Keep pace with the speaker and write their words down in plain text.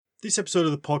This episode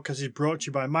of the podcast is brought to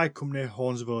you by my company,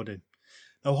 Horns of Odin.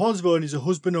 Now, Horns of Odin is a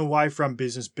husband and wife run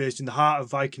business based in the heart of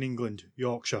Viking, England,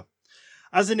 Yorkshire.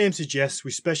 As the name suggests,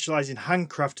 we specialise in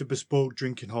handcrafted bespoke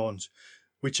drinking horns,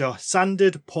 which are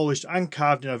sanded, polished and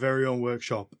carved in our very own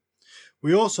workshop.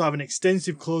 We also have an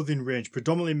extensive clothing range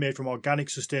predominantly made from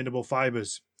organic sustainable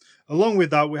fibres. Along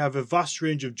with that, we have a vast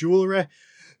range of jewellery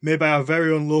made by our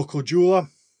very own local jeweller.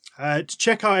 To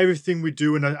check out everything we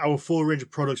do and our full range of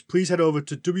products, please head over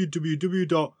to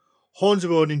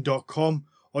www.hornsofodin.com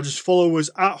or just follow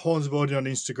us at Horns of Odin on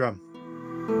Instagram.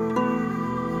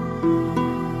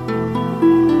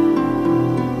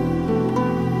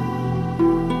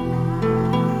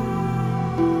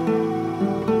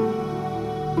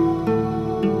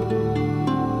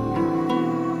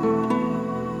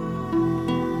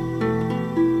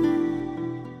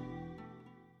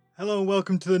 Hello and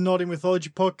welcome to the Nordic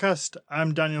Mythology Podcast.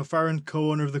 I'm Daniel Farron,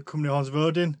 co-owner of the company Horns of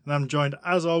Odin, and I'm joined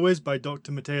as always by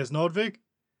Dr. Matthias Nordvig.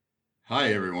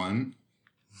 Hi everyone.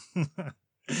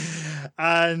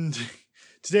 And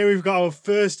today we've got our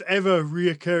first ever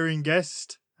reoccurring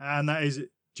guest, and that is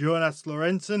Jonas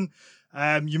Lorentzen.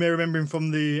 You may remember him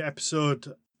from the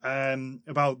episode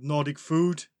about Nordic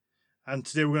food. And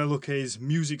today we're going to look at his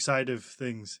music side of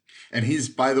things. And he's,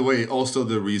 by the way, also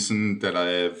the reason that I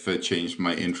have changed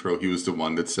my intro. He was the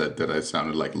one that said that I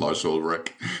sounded like Lars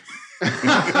Ulrich.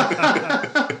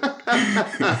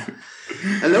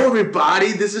 Hello,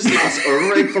 everybody. This is Lars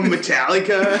Ulrich from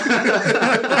Metallica.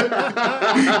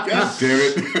 God damn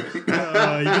it.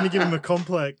 You're going to give him a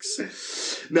complex.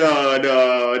 No.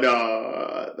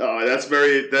 That's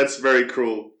very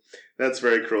cruel. That's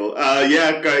very cruel.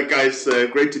 Yeah, guys,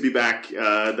 great to be back.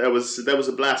 That was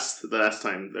a blast the last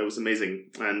time. That was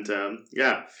amazing. And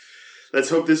yeah,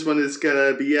 let's hope this one is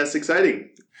gonna be as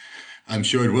exciting. I'm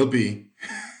sure it will be.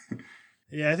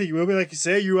 Yeah, I think it will be. Like you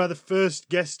say, you are the first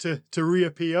guest to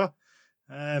reappear.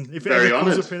 If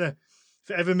it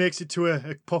ever makes it to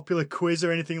a popular quiz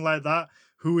or anything like that,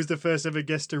 who was the first ever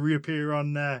guest to reappear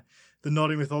on the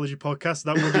Nordic Mythology Podcast?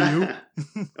 That will be you.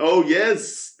 Oh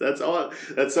yes, that's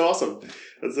awesome.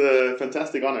 That's a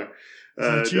fantastic honor. It's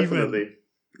an achievement. Definitely.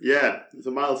 Yeah, it's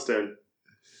a milestone.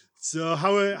 So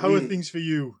how are things for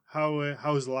you?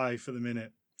 How's life at the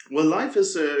minute? Well, life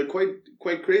is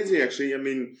quite crazy actually. I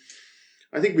mean,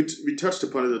 I think we touched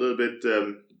upon it a little bit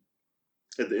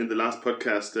in the last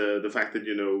podcast. The fact that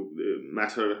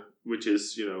matter, which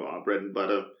is our bread and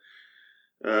butter,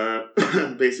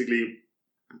 basically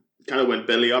kind of went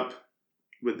belly up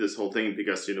with this whole thing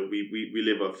because we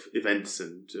live off events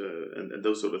and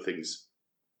those sort of things,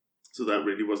 so that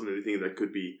really wasn't anything that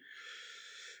could be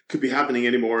happening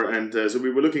anymore. And so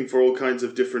we were looking for all kinds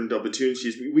of different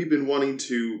opportunities. We've been wanting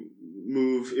to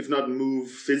move, if not move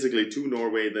physically to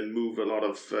Norway, then move a lot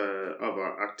of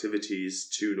our activities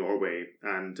to Norway.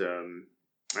 And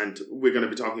we're going to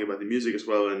be talking about the music as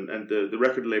well. And the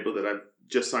record label that I've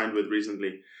just signed with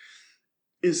recently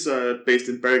is based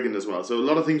in Bergen as well. So a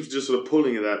lot of things were just sort of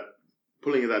pulling in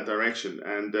that direction.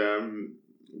 And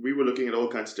we were looking at all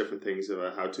kinds of different things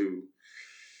about how to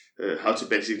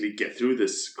basically get through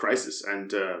this crisis.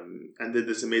 And then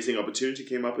this amazing opportunity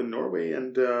came up in Norway,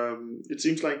 and it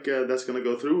seems like that's going to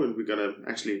go through, and we're going to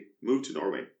actually move to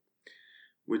Norway,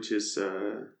 which is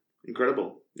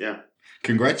incredible. Yeah.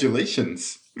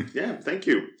 Congratulations. Yeah, thank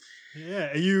you.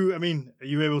 Yeah, are you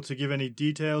able to give any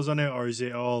details on it, or is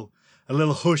it all a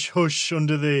little hush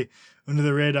under the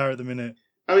radar at the minute?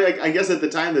 I mean, I guess at the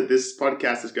time that this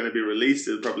podcast is going to be released,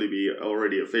 it'll probably be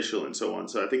already official and so on.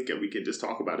 So I think we can just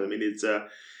talk about it. I mean, it's a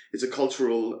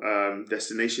cultural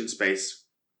destination space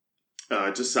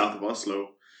just south of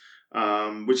Oslo,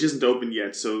 which isn't open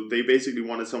yet. So they basically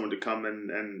wanted someone to come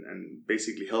and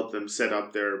basically help them set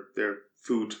up their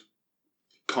food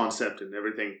concept and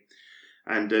everything.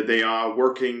 And they are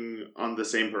working on the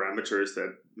same parameters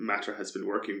that Matter has been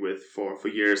working with for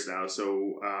years now.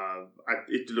 So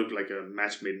it looked like a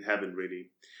match made in heaven, really.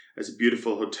 It's a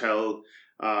beautiful hotel.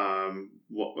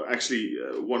 Actually,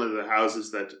 one of the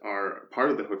houses that are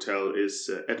part of the hotel is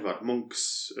Edvard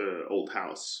Munch's old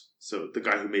house. So the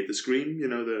guy who made the Scream,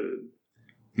 the...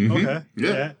 Mm-hmm. Okay.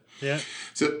 Yeah.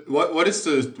 So what is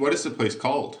the place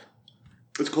called?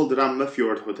 It's called the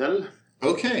Ramefjord Hotel.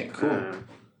 Okay, cool.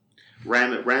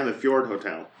 Ramefjord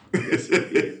Hotel.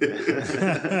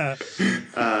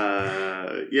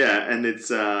 Yeah, and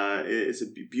it's a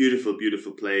beautiful,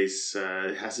 beautiful place.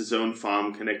 It has its own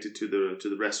farm connected to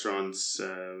the restaurants.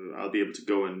 I'll be able to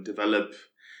go and develop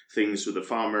things with the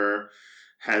farmer.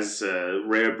 Has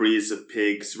rare breeds of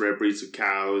pigs, rare breeds of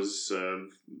cows,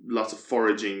 lots of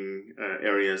foraging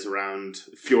areas around.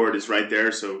 Fjord is right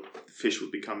there, so fish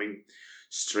will be coming.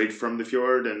 straight from the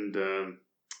fjord, and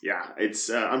it's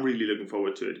I'm really looking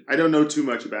forward to it. I don't know too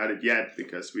much about it yet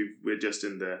because we're just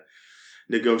in the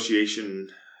negotiation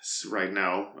right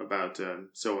now about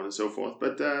so on and so forth,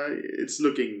 but it's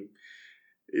looking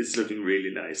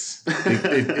really nice.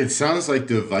 it sounds like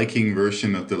the Viking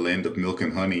version of the Land of Milk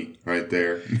and Honey right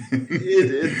there.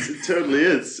 it totally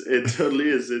is. It totally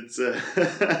is. It's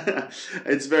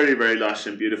it's very, very lush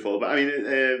and beautiful. But I mean,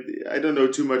 I don't know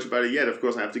too much about it yet. Of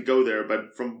course, I have to go there.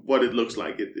 But from what it looks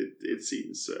like, it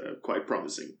seems quite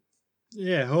promising.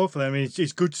 Yeah, hopefully. I mean,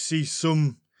 it's good to see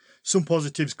some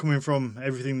positives coming from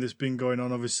everything that's been going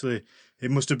on. Obviously, it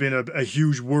must have been a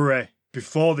huge worry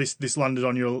before this landed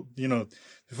on your,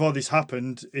 before this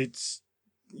happened. It's,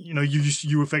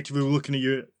 you effectively were looking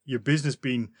at your business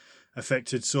being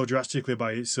affected so drastically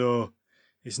by it. So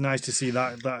it's nice to see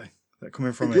that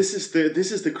coming from this is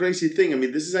the crazy thing. I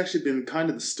mean, this has actually been kind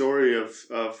of the story of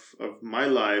my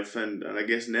life and I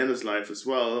guess Nana's life as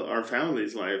well, our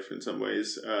family's life in some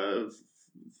ways,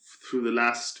 through the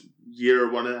last year,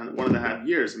 one and a half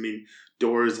years. I mean,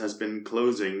 doors has been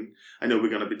closing. I know we're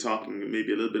going to be talking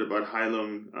maybe a little bit about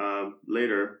Heilung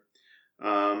later,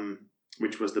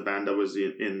 which was the band I was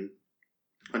in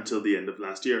until the end of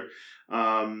last year.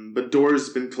 But doors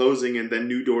have been closing and then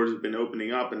new doors have been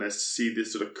opening up. And I see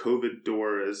this sort of COVID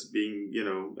door as being,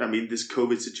 this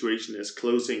COVID situation as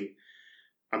closing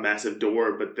a massive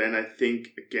door. But then I think,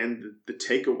 again, the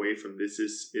takeaway from this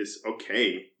is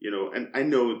okay, and I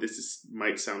know this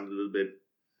might sound a little bit,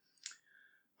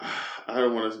 I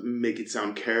don't want to make it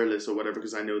sound careless or whatever,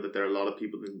 because I know that there are a lot of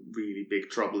people in really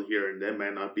big trouble here and they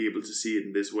might not be able to see it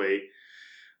in this way.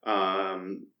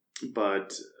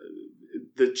 But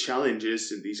the challenge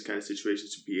is in these kind of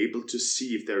situations to be able to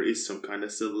see if there is some kind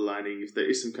of silver lining, if there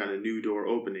is some kind of new door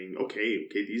opening. Okay,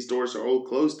 these doors are all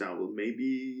closed now. Well,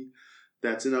 maybe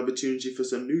that's an opportunity for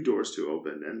some new doors to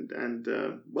open. And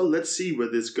well, let's see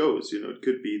where this goes. It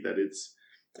could be that it's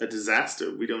a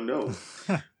disaster. We don't know.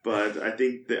 But I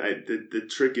think the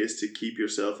trick is to keep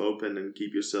yourself open and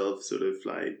keep yourself sort of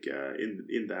like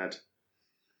in that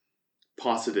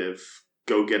positive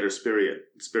go-getter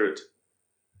spirit.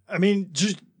 I mean,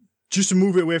 just to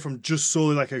move it away from just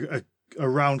solely like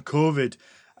around COVID,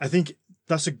 I think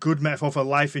that's a good metaphor for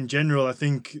life in general. I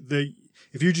think that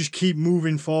if you just keep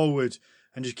moving forward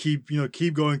and just keep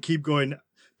going,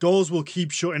 doors will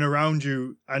keep shutting around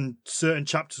you and certain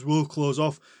chapters will close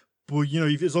off. But,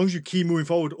 as long as you keep moving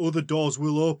forward, other doors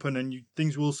will open and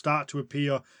things will start to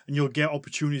appear and you'll get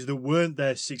opportunities that weren't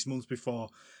there 6 months before.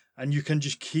 And you can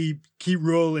just keep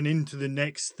rolling into the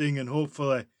next thing and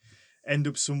hopefully end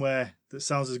up somewhere that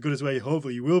sounds as good as where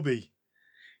hopefully you will be.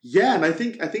 Yeah, and I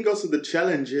think also the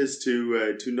challenge is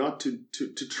to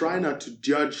try not to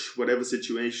judge whatever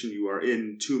situation you are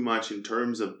in too much in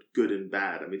terms of good and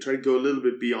bad. I mean, try to go a little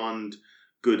bit beyond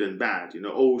good and bad.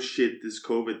 Oh shit, this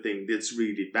COVID thing, that's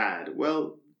really bad.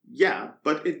 Well, yeah,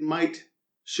 but it might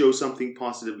show something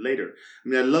positive later. I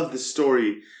mean, I love this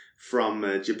story from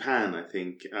Japan, I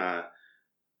think.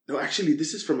 No, actually,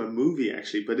 this is from a movie,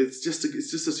 actually, but it's just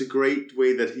such a great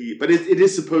way that but it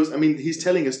is supposed, I mean, he's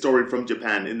telling a story from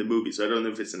Japan in the movie, so I don't know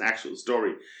if it's an actual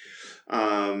story.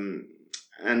 And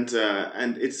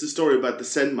it's the story about the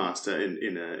Zen master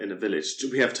in a village. Do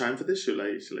we have time for this? Shall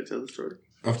I tell the story?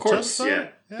 Of course. Yeah.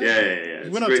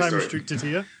 We're not time restricted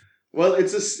here. Well,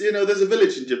 it's there's a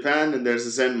village in Japan, and there's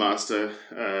a Zen master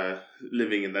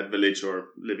living in that village, or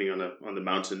living on the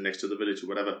mountain next to the village, or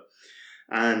whatever.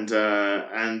 And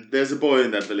there's a boy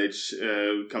in that village,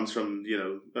 comes from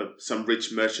some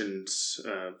rich merchant's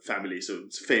family, so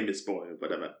it's a famous boy or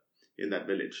whatever in that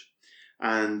village,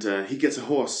 and he gets a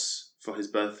horse for his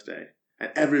birthday,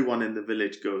 and everyone in the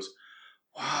village goes,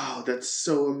 "Wow, that's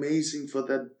so amazing for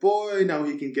that boy! Now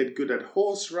he can get good at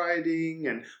horse riding,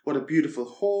 and what a beautiful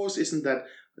horse! Isn't that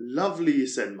lovely,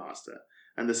 Zen master?"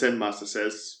 And the Zen master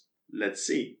says, "Let's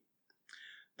see."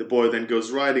 The boy then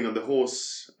goes riding on the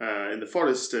horse in the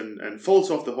forest and falls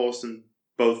off the horse and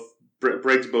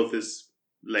breaks both his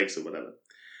legs or whatever.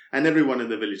 And everyone in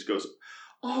the village goes,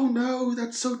 "Oh no,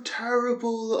 that's so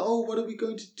terrible. Oh, what are we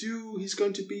going to do? He's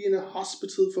going to be in a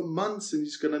hospital for months and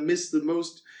he's going to miss the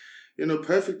most,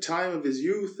 perfect time of his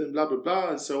youth and blah, blah, blah,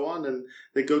 and so on." And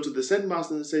they go to the Zen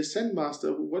master and say, "Zen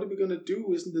master, what are we going to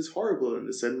do? Isn't this horrible?" And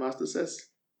the Zen master says,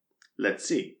 "Let's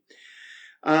see."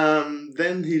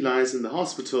 Then he lies in the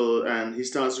hospital and he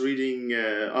starts reading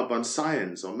up on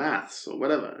science or maths or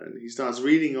whatever. And he starts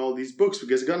reading all these books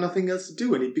because he's got nothing else to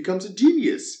do, and he becomes a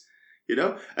genius,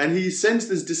 And he sends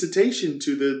this dissertation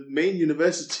to the main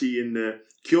university in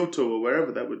Kyoto or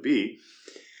wherever that would be.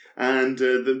 And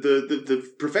the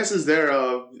professors there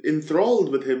are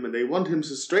enthralled with him, and they want him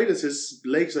as straight as his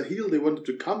legs are healed. They want him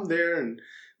to come there and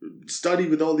study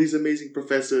with all these amazing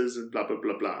professors and blah, blah,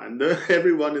 blah, blah. And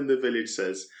everyone in the village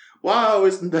says, wow,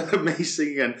 isn't that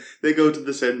amazing? And they go to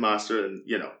the Zen master, and,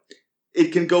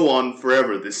 it can go on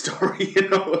forever, this story.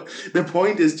 The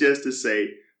point is just to say,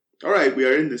 all right, we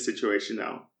are in this situation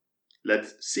now.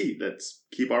 Let's see. Let's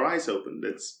keep our eyes open.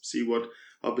 Let's see what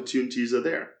opportunities are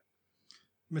there.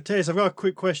 Matthias, I've got a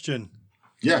quick question.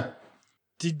 Yeah.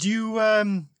 Did you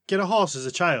get a horse as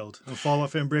a child and fall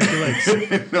off it and break your legs?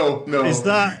 No. Is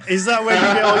that where you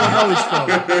get all your knowledge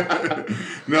from?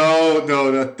 No,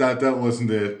 that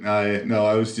wasn't it.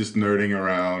 I was just nerding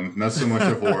around. Not so much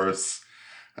a horse.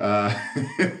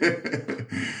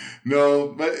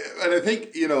 No, but I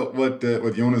think what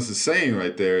Jonas is saying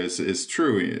right there is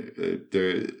true.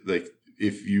 Like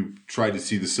if you try to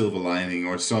see the silver lining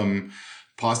or some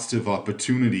positive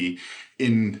opportunity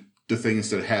in the things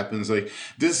that happens, like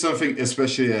this is something,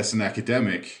 especially as an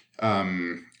academic,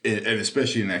 and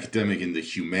especially an academic in the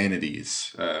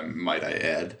humanities, might I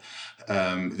add,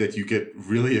 that you get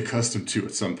really accustomed to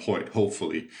at some point,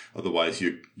 hopefully. Otherwise,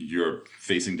 you're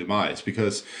facing demise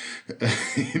because,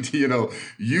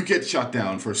 you get shut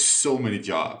down for so many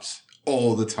jobs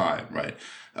all the time, right?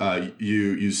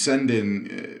 You send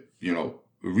in,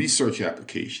 research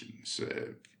applications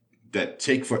that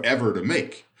take forever to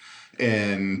make.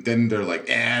 And then they're like,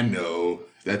 no.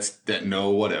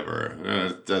 Whatever.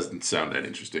 It doesn't sound that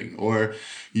interesting. Or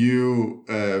you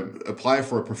apply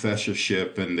for a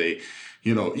professorship and they,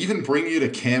 even bring you to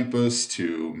campus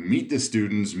to meet the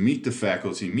students, meet the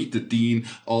faculty, meet the dean,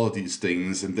 all of these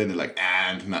things. And then they're like,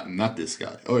 not this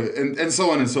guy. And so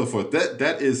on and so forth.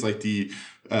 That is like the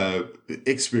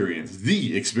experience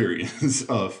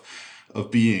of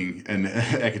being an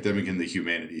academic in the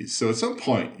humanities. So at some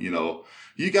point,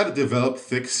 you got to develop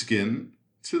thick skin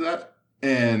to that.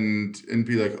 And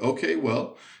be like, okay,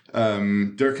 well,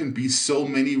 there can be so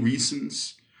many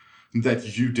reasons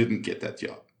that you didn't get that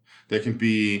job. There can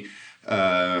be,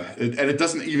 and it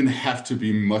doesn't even have to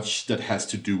be much that has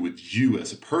to do with you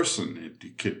as a person.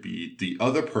 It could be the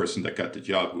other person that got the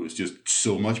job who is just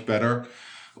so much better,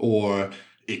 or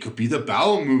it could be the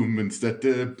bowel movements that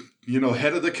the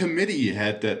head of the committee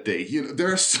had that day.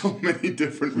 There are so many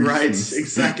different reasons. Right,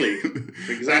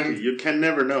 exactly. You can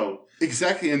never know.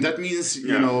 Exactly, and that means,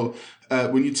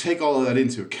 when you take all of that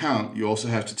into account, you also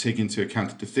have to take into account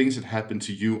that the things that happen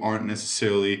to you aren't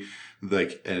necessarily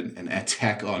like an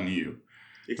attack on you.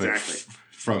 Exactly.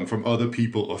 Like from other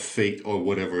people or fate or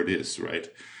whatever it is, right?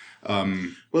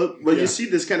 You see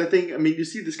this kind of thing. You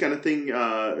see this kind of thing.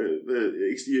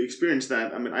 You experience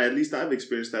that. I've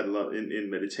experienced that a lot in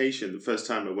meditation. The first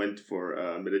time I went for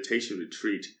a meditation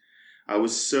retreat, I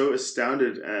was so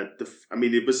astounded at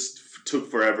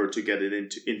took forever to get it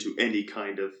into any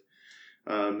kind of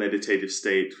meditative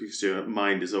state because your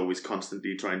mind is always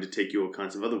constantly trying to take you all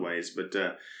kinds of other ways. But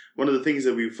one of the things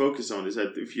that we focus on is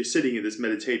that if you're sitting in this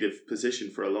meditative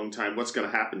position for a long time, what's going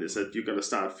to happen is that you're going to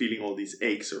start feeling all these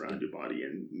aches around your body.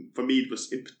 And for me, it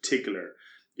was in particular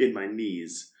in my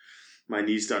knees. My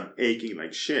knees started aching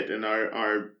like shit. And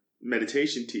our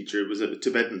meditation teacher was a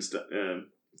Tibetan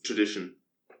tradition,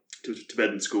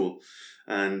 Tibetan school.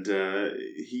 And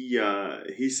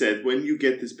he said, when you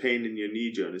get this pain in your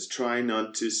knee, Jonas, try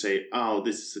not to say, oh,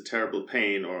 this is a terrible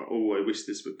pain, or oh, I wish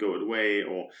this would go away,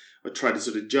 or try to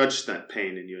sort of judge that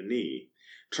pain in your knee.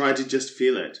 Try to just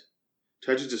feel it.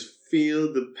 Try to just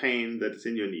feel the pain that is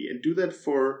in your knee, and do that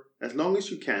for as long as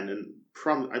you can. And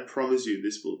I promise you,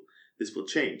 this will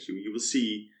change. You will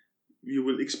see, you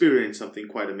will experience something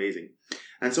quite amazing.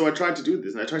 And so I tried to do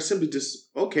this, and I tried simply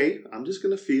just, okay, I'm just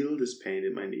going to feel this pain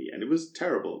in my knee. And it was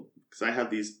terrible, because I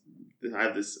have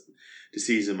this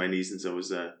disease in my knees since I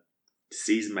was,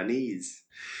 disease in my knees,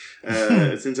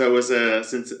 since I was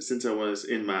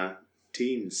in my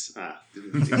teens. And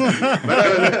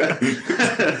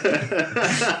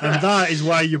that is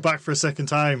why you're back for a second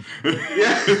time.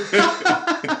 Yeah.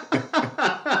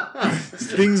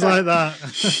 Things like that.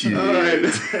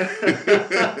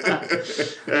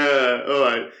 All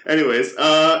right. Anyways,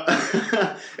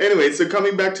 so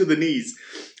coming back to the knees.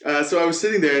 So I was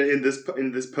sitting there in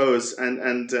this pose,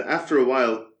 and after a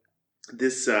while,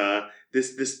 this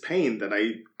pain that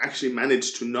I actually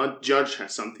managed to not judge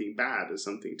as something bad, as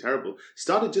something terrible,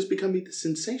 started just becoming the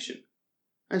sensation.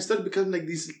 And started becoming like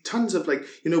these tons of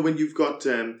when you've got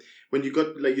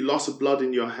like you loss of blood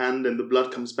in your hand and the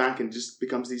blood comes back and just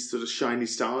becomes these sort of shiny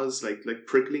stars, like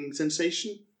prickling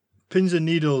sensation. Pins and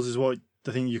needles is what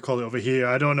the thing you call it over here.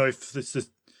 I don't know if it's the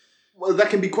well,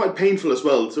 that can be quite painful as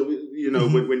well. So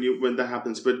when that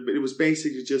happens, but it was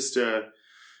basically just it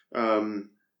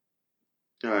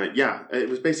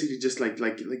was basically just like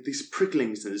this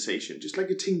prickling sensation, just like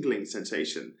a tingling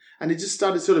sensation, and it just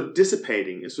started sort of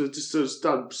dissipating. So it just sort of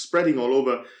started spreading all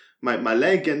over my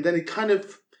leg, and then it kind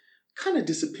of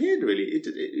disappeared. Really,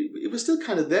 it was still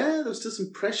kind of there. There was still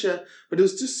some pressure, but it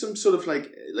was just some sort of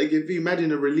like if you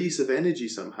imagine a release of energy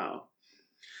somehow.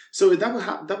 So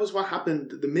that was what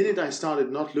happened the minute I started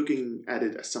not looking at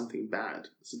it as something bad.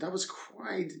 So that was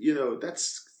quite,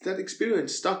 that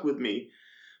experience stuck with me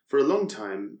for a long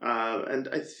time. And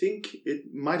I think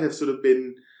it might have sort of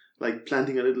been like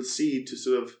planting a little seed to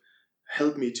sort of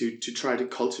help me to try to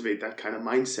cultivate that kind of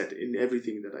mindset in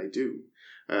everything that I do.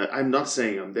 I'm not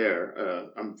saying I'm there.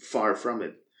 I'm far from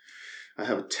it. I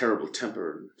have a terrible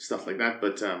temper and stuff like that,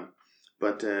 but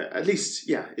at least,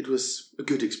 it was a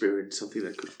good experience, something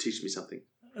that could teach me something.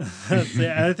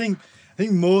 I think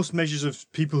most measures of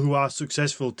people who are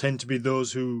successful tend to be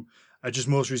those who are just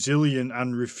most resilient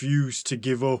and refuse to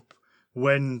give up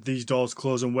when these doors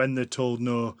close and when they're told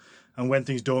no and when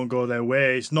things don't go their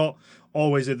way. It's not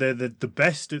always that they're the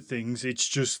best at things. It's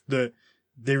just that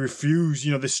they refuse.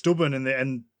 They're stubborn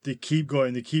and they keep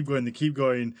going, and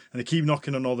they keep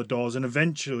knocking on all the doors, and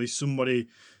eventually somebody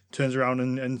turns around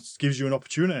and gives you an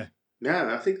opportunity.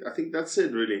 Yeah, I think that's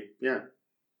it, really. Yeah.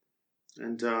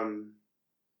 And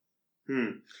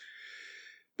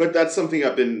but that's something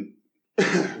I've been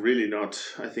really not,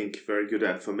 I think, very good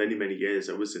at for many, many years.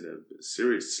 I was in a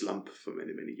serious slump for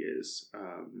many, many years.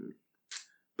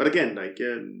 But again,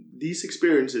 these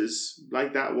experiences,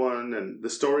 like that one, and the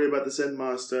story about the Zen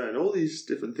master, and all these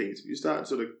different things, if you start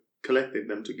sort of collecting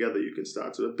them together, you can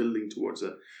start sort of building towards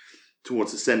a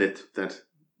zenith that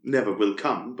never will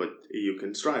come, but you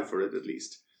can strive for it at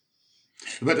least.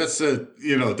 But that's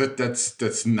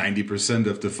that's 90%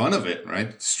 of the fun of it,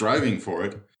 right? Striving for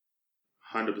it.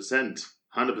 100%.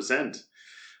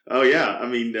 Oh yeah, I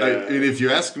mean, and if you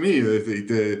ask me,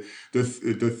 the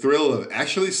thrill of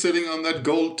actually sitting on that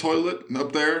gold toilet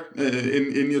up there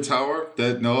in your tower,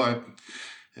 that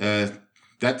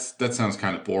sounds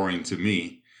kind of boring to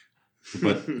me.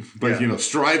 But yeah.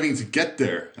 Striving to get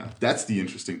there, that's the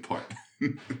interesting part.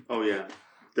 Oh yeah,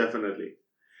 definitely.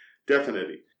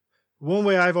 One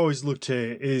way I've always looked at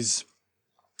it is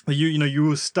you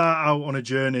will start out on a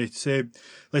journey. Say,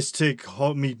 let's take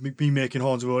me making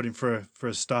Horns of Odin for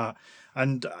a start,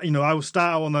 and I will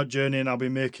start out on that journey, and I'll be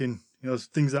making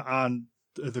things that aren't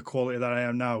the quality that I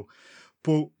am now.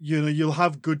 But you'll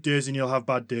have good days and you'll have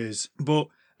bad days. But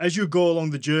as you go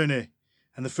along the journey,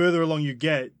 and the further along you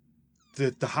get,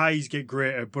 the highs get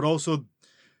greater, but also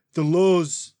the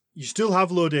lows. You still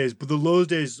have low days, but the low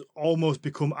days almost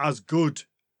become as good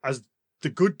as the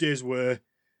good days were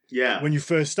when you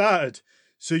first started.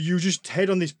 So you just head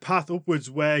on this path upwards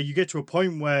where you get to a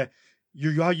point where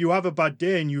you have a bad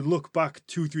day and you look back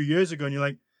 2-3 years ago and you're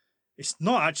like, it's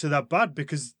not actually that bad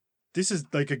because this is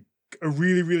like a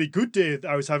really, really good day that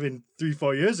I was having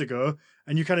 3-4 years ago.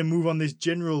 And you kind of move on this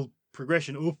general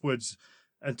progression upwards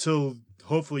until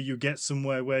hopefully you get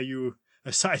somewhere where you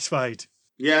are satisfied.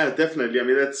 Yeah, definitely. I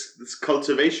mean, that's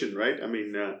cultivation, right? I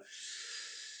mean,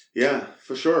 yeah,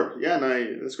 for sure. Yeah,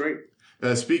 that's great.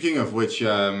 Speaking of which,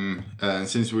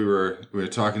 since we were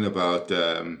talking about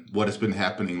what has been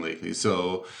happening lately,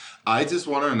 so I just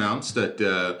want to announce that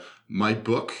my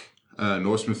book,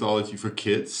 Norse Mythology for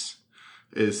Kids,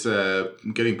 is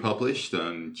getting published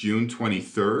on June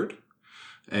 23rd,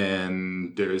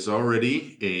 and there's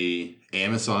already a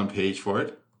Amazon page for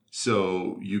it.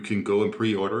 So you can go and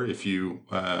pre-order if you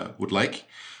would like.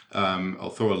 I'll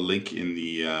throw a link in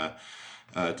the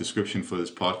description for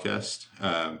this podcast.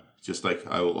 Just like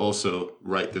I will also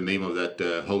write the name of that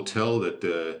hotel that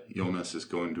Jonas is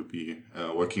going to be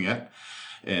working at.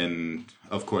 And,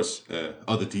 of course,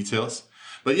 other details.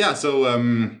 But yeah, so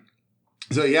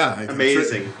yeah.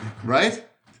 Amazing. Right?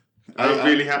 I'm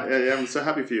really happy. I'm so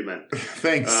happy for you, man.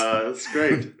 Thanks. That's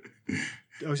great.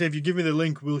 I would say if you give me the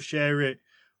link, we'll share it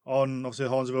on obviously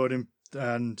Horns of Odin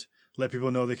and let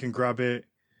people know they can grab it.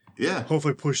 Yeah.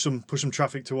 Hopefully push some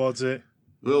traffic towards it.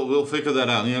 We'll figure that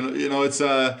out. It's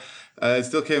I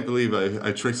still can't believe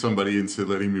I tricked somebody into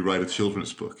letting me write a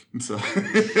children's book. So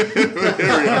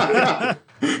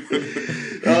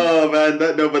oh man,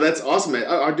 but that's awesome,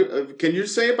 man. Can you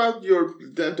say about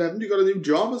haven't you got a new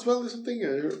job as well or something?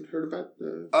 I heard about.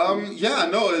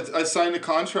 I signed a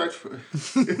contract. I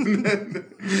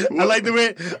like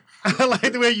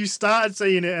the way you started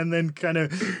saying it and then kind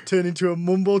of turned into a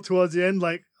mumble towards the end,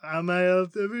 like. Am I a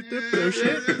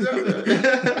shit?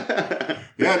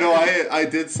 Yeah, no, I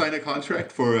did sign a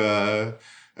contract for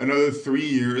another 3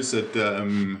 years at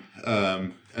CU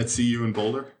in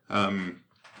Boulder.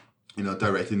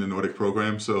 Directing the Nordic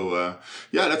program. So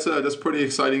that's pretty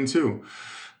exciting too.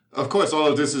 Of course, all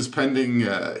of this is pending,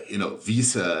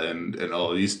 visa and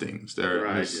all these things.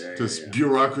 There's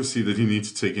bureaucracy that you need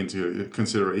to take into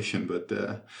consideration. But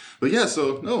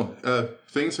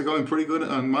things are going pretty good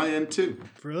on my end too.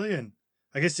 Brilliant.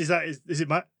 I guess is it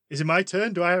my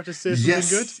turn? Do I have to say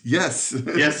something good? Yes.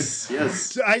 Yes.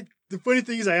 The funny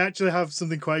thing is, I actually have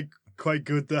something quite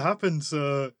good that happened.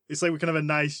 So it's like we can have a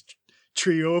nice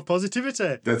trio of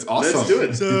positivity. That's awesome. Let's do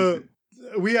it. So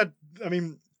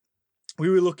we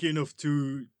were lucky enough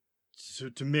to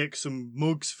make some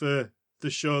mugs for the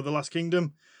show The Last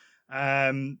Kingdom.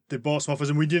 They bought some offers,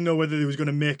 and we didn't know whether they was going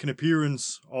to make an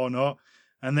appearance or not.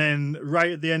 And then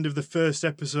right at the end of the first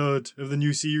episode of the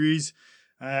new series,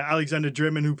 Alexander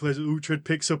Dremen, who plays Uhtred,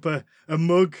 picks up a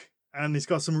mug, and it's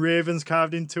got some ravens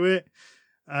carved into it.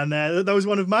 And that was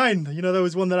one of mine. That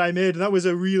was one that I made, and that was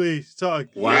a really sort of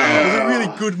It was a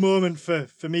really good moment for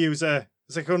me. It was like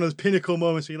one of those pinnacle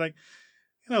moments where you're like,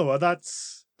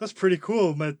 that's pretty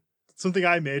cool. Something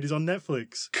I made is on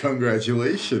Netflix.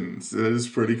 Congratulations! That is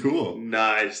pretty cool.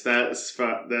 Nice. That's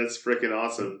freaking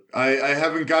awesome. I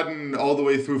haven't gotten all the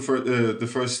way through for the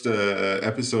first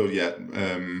episode yet,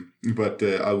 but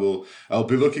I'll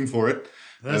be looking for it.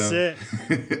 That's it.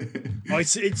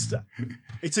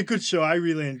 It's a good show. I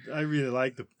really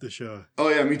like the show. Oh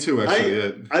yeah, me too.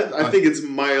 Actually, I think it's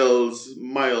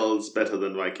miles better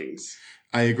than Vikings.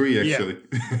 I agree. Actually,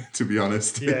 to be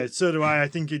honest. Yeah, so do I. I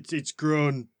think it's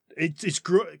grown. It's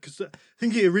grown because I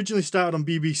think it originally started on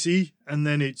BBC, and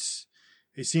then it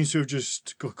seems to have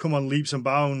just come on leaps and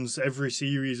bounds. Every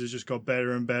series has just got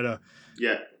better and better.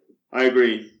 Yeah, I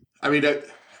agree. I mean,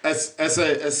 as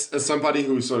somebody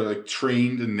who's sort of like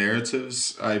trained in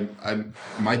narratives, I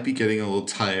might be getting a little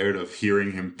tired of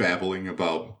hearing him babbling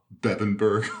about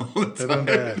Bebbanburg all the time.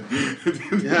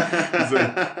 It's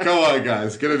like, come on,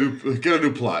 guys, get a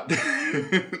new plot.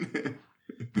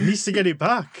 He needs to get it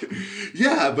back.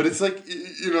 Yeah, but it's like,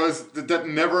 it's that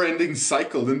never-ending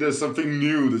cycle. Then there's something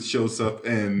new that shows up,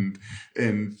 and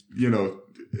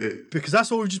because that's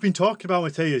what we've just been talking about,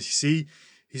 Matthias. You see,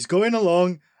 he's going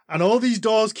along, and all these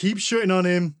doors keep shutting on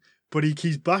him, but he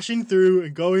keeps bashing through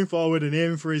and going forward and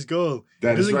aiming for his goal. He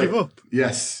doesn't give up.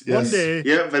 Yes. One day.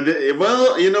 Yeah, but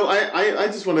I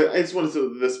just wanted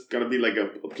to. There's gonna be like a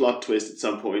plot twist at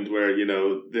some point where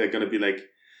they're gonna be like,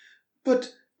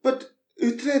 but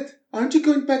Uhtred, aren't you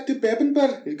going back to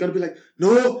Bebbanburg? He's gonna be like,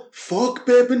 no, fuck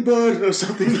Bebbanburg or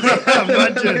something.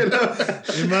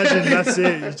 Imagine that's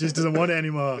it. He just doesn't want it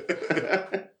anymore.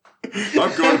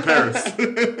 I'm going to Paris.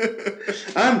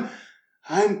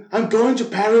 I'm going to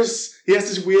Paris. He has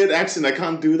this weird accent. I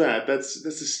can't do that. That's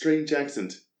a strange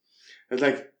accent. It's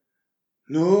like,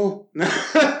 no,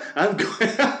 I'm going.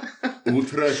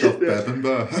 Uhtred of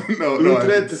Bebbanburg. No,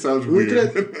 it sounds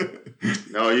weird.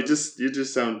 No, you just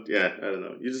sound, I don't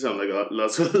know. You just sound like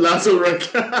Lasso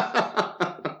Rick.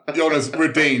 Jonas,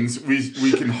 we're Danes.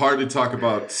 We can hardly talk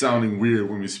about sounding weird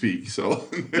when we speak. So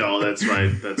no, that's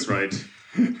right.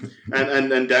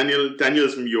 And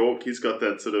Daniel's from York. He's got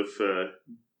that sort of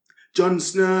Jon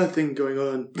Snow thing going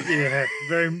on. Yeah,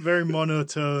 very very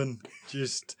monotone.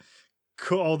 Just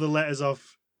cut all the letters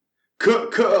off.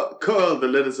 Cut all the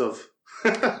letters off.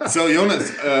 So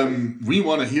Jonas, we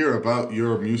want to hear about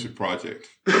your music project.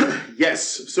 Yes.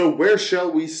 So where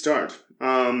shall we start?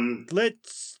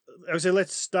 Let's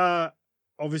start.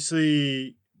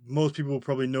 Obviously, most people will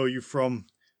probably know you from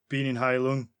being in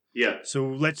Heilung. Yeah. So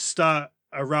let's start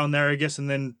around there, I guess, and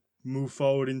then move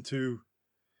forward into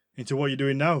what you're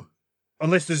doing now.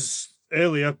 Unless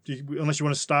unless you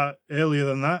want to start earlier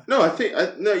than that. No, I think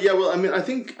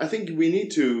I think we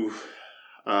need to.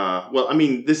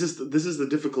 This is the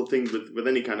difficult thing with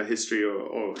any kind of history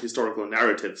or historical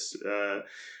narratives,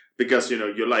 because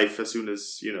your life, as soon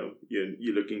as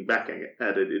you're looking back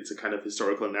at it, it's a kind of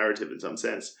historical narrative in some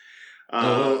sense.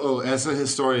 As a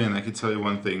historian, I can tell you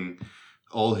one thing: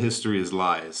 all history is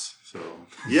lies. So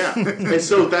yeah, and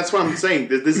so that's what I'm saying.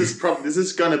 This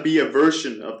is going to be a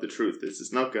version of the truth. This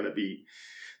is not going to be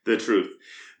the truth.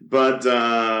 But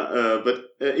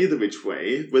either which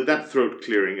way, with that throat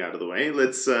clearing out of the way,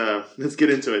 let's get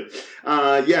into it.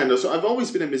 So I've always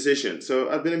been a musician. So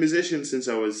I've been a musician since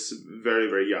I was very,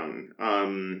 very young.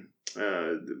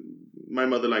 My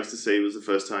mother likes to say it was the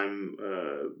first time,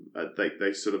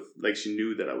 she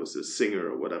knew that I was a singer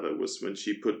or whatever, was when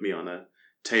she put me on a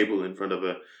table in front of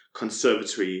a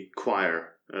conservatory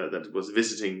choir that was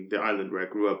visiting the island where I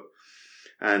grew up.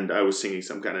 And I was singing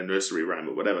some kind of nursery rhyme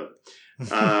or whatever.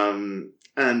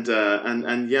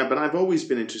 yeah, but I've always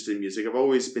been interested in music. I've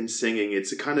always been singing.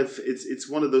 It's a kind of it's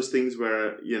one of those things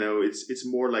where it's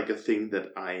more like a thing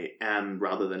that I am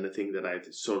rather than a thing that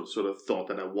I've sort of thought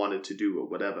that I wanted to do or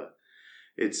whatever.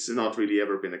 It's not really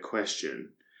ever been a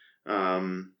question.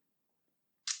 And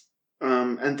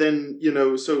then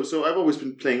so I've always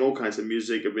been playing all kinds of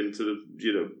music. I've been sort of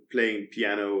playing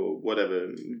piano or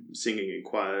whatever, singing in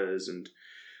choirs, and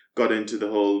got into the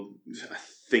whole. I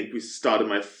think we started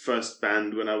my first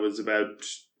band when I was about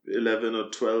 11 or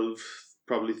 12.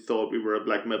 Probably thought we were a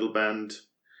black metal band.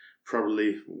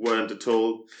 Probably weren't at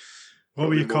all. What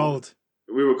were you called?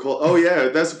 We were called. Oh yeah,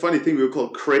 that's a funny thing. We were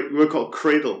called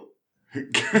Cradle.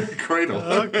 Cradle.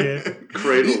 Okay.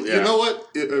 Cradle. Yeah. You know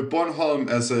what? Bornholm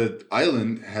as an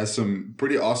island has some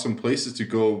pretty awesome places to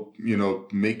go.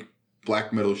 Make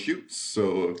black metal shoots.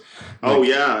 So. Oh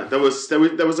yeah, there was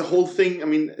a whole thing. I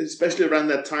mean, especially around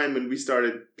that time when we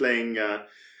started playing.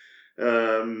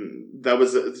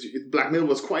 Black metal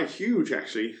was quite huge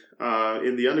actually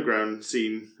in the underground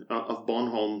scene of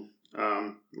Bornholm,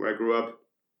 where I grew up,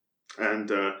 and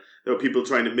there were people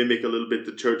trying to mimic a little bit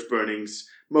the church burnings,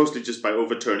 mostly just by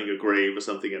overturning a grave or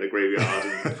something at a graveyard,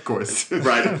 and, of course,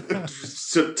 right,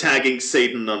 so tagging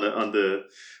Satan on the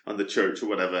church or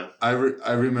whatever. I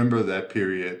remember that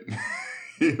period,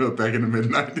 back in the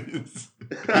mid-90s.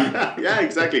 Yeah,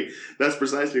 exactly. That's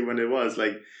precisely when it was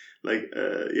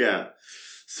yeah.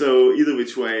 So either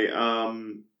which way,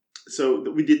 so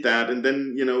we did that, and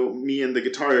then me and the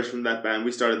guitarist from that band,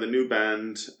 we started the new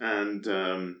band, and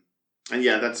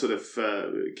yeah, that sort of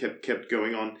kept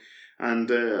going on,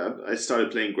 and I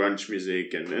started playing grunge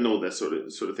music and all that sort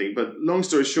of thing. But long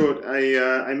story short,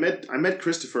 I met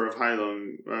Christopher of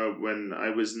Heilung when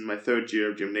I was in my third year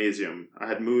of gymnasium. I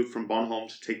had moved from Bornholm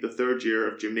to take the third year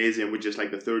of gymnasium, which is like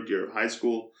the third year of high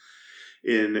school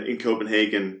in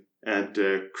Copenhagen at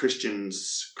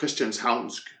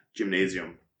Christianshavnsk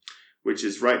Gymnasium, which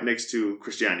is right next to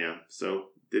Christiania. So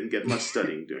didn't get much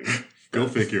studying doing it. Go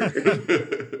figure.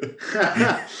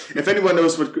 If anyone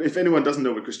doesn't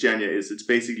know what Christiania is, it's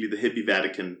basically the hippie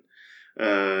Vatican.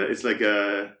 It's like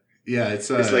a it's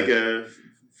like a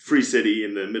free city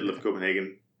in the middle of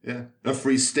Copenhagen. Yeah, a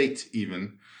free state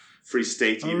even. Free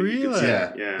state even. Really? You could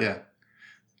say. Yeah.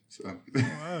 So.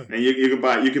 Wow. And you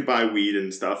could buy weed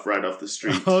and stuff right off the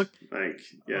street.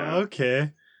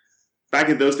 Okay. Back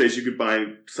in those days, you could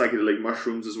buy psychedelic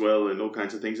mushrooms as well and all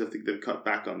kinds of things. I think they've cut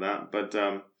back on that, but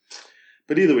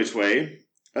either which way,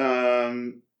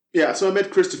 So I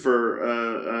met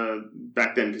Christopher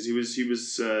back then because he was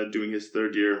doing his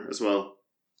third year as well,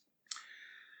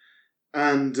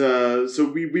 and so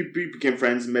we became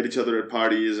friends and met each other at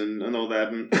parties and all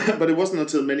that. And but it wasn't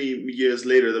until many years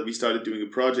later that we started doing a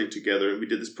project together, and we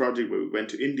did this project where we went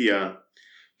to India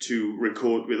to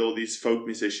record with all these folk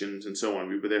musicians and so on.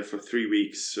 We were there for 3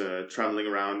 weeks, traveling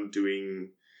around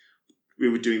we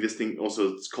were doing this thing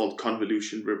also, it's called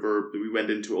convolution reverb. We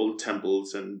went into old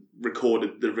temples and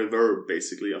recorded the reverb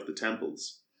basically of the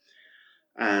temples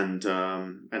and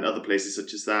other places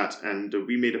such as that. And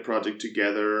we made a project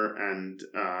together, and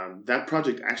that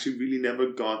project actually really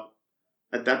never got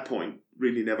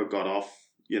off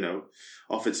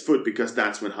its foot, because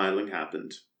that's when Heilung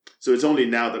happened. So it's only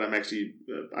now that I'm actually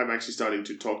starting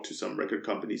to talk to some record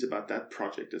companies about that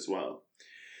project as well.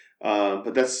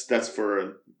 But that's for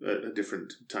a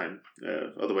different time.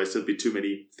 Otherwise, there'll be too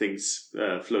many things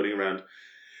floating around.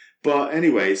 But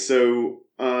anyway, so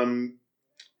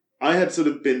I had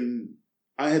been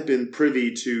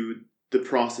privy to the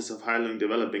process of Heilung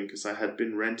developing, because I had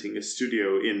been renting a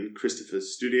studio in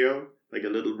Christopher's studio, like a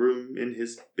little room in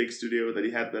his big studio that he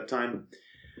had at that time.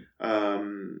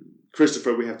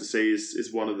 Christopher, we have to say,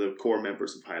 is one of the core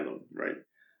members of Heilung, right?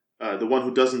 The one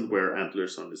who doesn't wear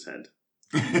antlers on his head.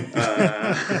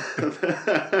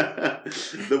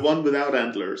 The one without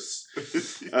antlers.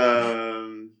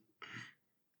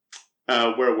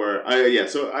 Where were I? Yeah,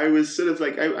 so I was sort of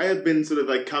like, I had been sort of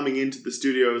like coming into the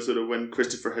studio sort of when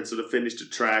Christopher had sort of finished a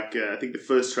track. I think the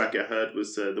first track I heard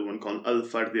was the one called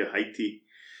Alfardia Haiti.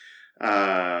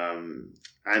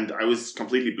 And I was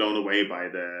completely blown away by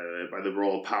the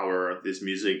raw power of this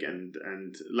music, and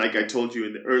like I told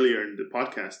you earlier in the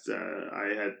podcast,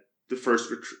 I had the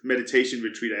first meditation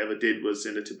retreat I ever did was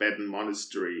in a Tibetan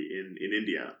monastery in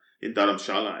India, in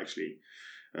Dharamshala actually,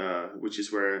 which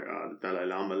is where the Dalai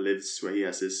Lama lives, where he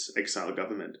has his exile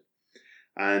government,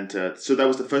 and so that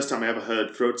was the first time I ever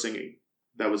heard throat singing.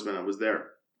 That was when I was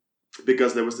there,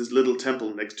 because there was this little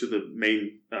temple next to the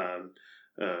main.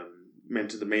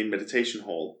 Main meditation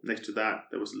hall. Next to that,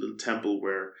 there was a little temple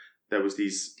where there was a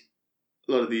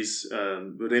lot of these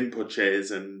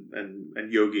rinpoches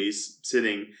and yogis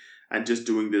sitting, and just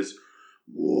doing this.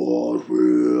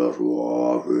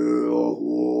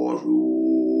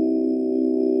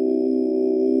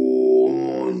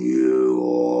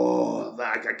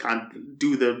 Like, I can't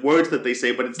do the words that they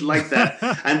say, but it's like that.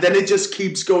 And then it just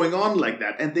keeps going on like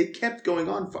that. And they kept going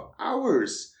on for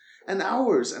hours and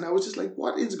hours. And I was just like,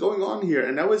 what is going on here?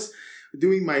 And I was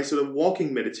doing my sort of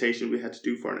walking meditation we had to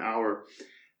do for an hour.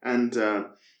 And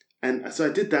so I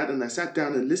did that, and I sat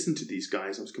down and listened to these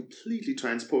guys. I was completely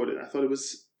transported. I thought it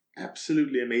was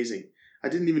absolutely amazing. I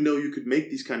didn't even know you could make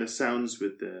these kind of sounds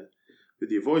with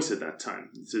your voice at that time.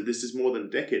 So this is more than a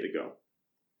decade ago.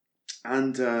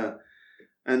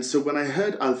 And so when I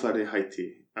heard Alfa de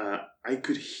Haiti, I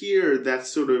could hear that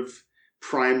sort of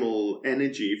primal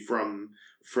energy from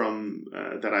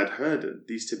that I'd heard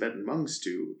these Tibetan monks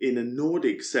do in a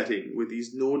Nordic setting with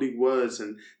these Nordic words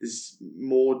and this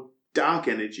more dark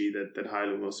energy that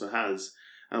Heilung also has.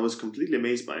 I was completely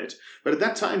amazed by it. But at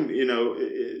that time,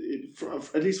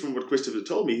 at least from what Christopher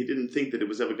told me, he didn't think that it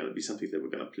was ever going to be something they were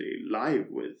going to play live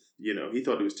with. He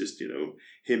thought it was just,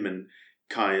 him and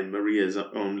Kai and Maria's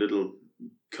own little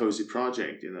cozy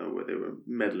project, where they were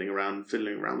meddling around,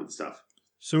 fiddling around with stuff.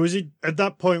 So is it, at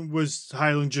that point, was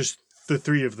Heilung just the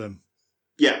three of them?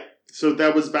 Yeah. So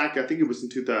that was back, I think it was in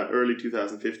early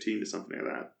 2015 or something like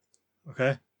that.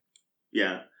 Okay.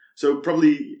 Yeah. So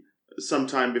probably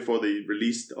sometime before they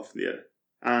released Ofnir.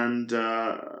 And so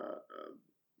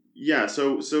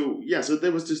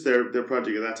that was just their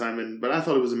project at that time. But I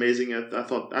thought it was amazing.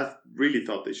 I really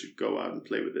thought they should go out and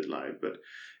play with it live. But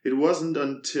it wasn't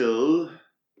until,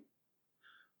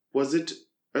 was it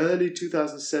early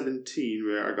 2017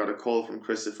 where I got a call from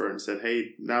Christopher and said,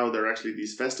 hey, now there are actually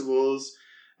these festivals.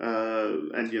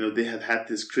 And they had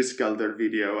this Chris Galder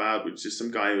video out, which is some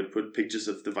guy who would put pictures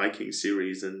of the Viking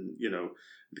series, and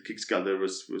the Chris Galder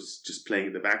was just playing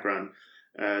in the background.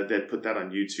 They'd put that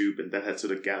on YouTube, and that had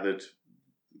sort of gathered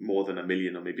more than 1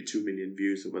 million or maybe 2 million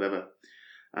views or whatever.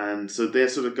 And so they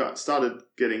sort of started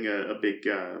getting a big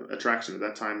attraction at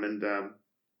that time. And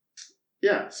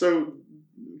so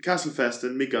Castlefest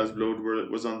and Mika's Blood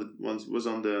was on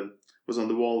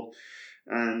the wall.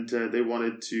 And they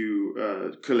wanted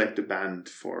to collect a band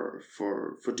for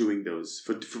doing those,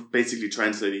 for basically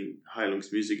translating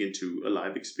Heilung's music into a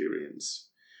live experience.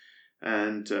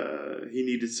 And he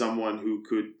needed someone who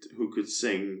could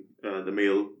sing the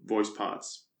male voice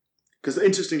parts. Because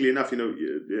interestingly enough,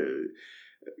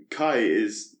 Kai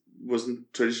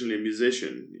wasn't traditionally a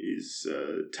musician. He's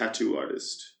a tattoo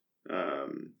artist.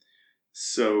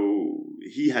 So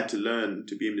he had to learn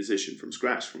to be a musician from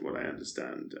scratch, from what I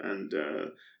understand. And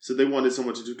so they wanted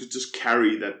someone to just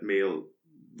carry that male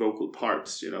vocal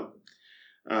parts,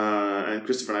 And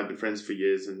Christopher and I have been friends for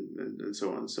years and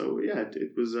so on. So yeah,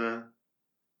 it was,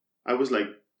 I was like,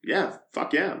 yeah,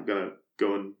 fuck yeah, I'm going to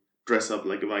go and dress up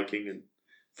like a Viking and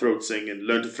throat sing and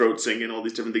learn to throat sing and all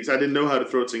these different things. I didn't know how to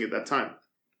throat sing at that time.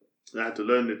 I had to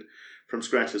learn it from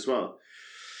scratch as well.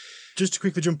 Just to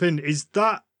quickly jump in, is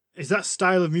that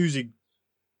style of music,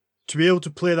 to be able to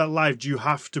play that live, do you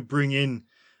have to bring in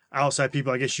outside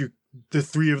people? I guess the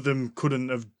three of them couldn't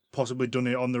have possibly done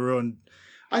it on their own.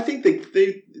 I think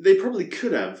they probably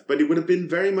could have, but it would have been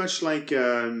very much like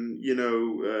a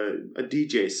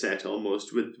DJ set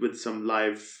almost with some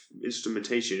live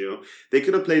instrumentation. They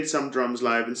could have played some drums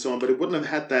live and so on, but it wouldn't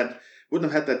have had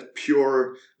that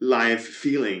pure live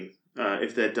feeling.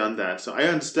 If they'd done that. So I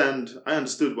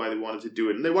understood why they wanted to do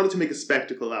it. And they wanted to make a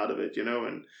spectacle out of it,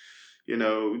 and,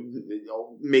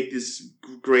 make this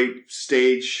great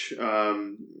stage, what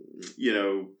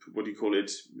do you call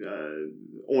it,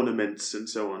 ornaments and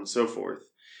so on and so forth.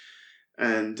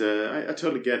 And I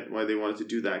totally get why they wanted to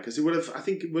do that, because it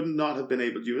would not have been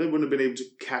able to, they wouldn't have been able to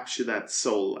capture that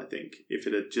soul, I think, if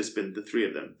it had just been the three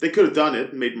of them. They could have done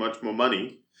it and made much more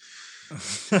money,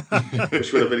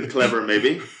 which would have been clever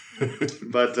maybe.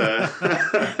 But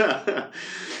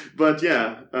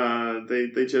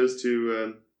they chose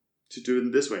to do it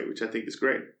in this way, which I think is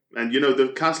great. And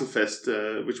the Castlefest,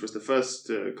 which was the first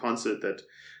concert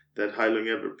that Heilung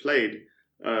ever played,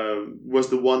 was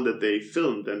the one that they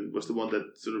filmed and was the one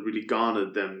that sort of really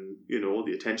garnered them, all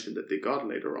the attention that they got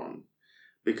later on,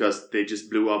 because they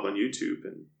just blew up on YouTube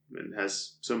and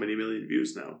has so many million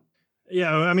views now.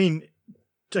 Yeah, I mean,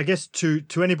 I guess to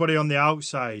anybody on the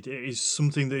outside, it is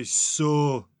something that is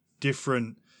so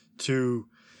different to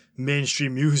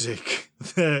mainstream music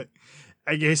that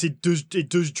I guess it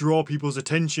does draw people's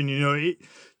attention.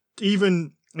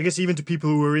 Even to people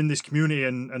who are in this community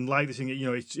and like this thing,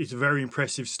 it's a very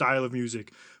impressive style of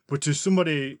music. But to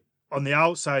somebody on the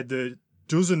outside that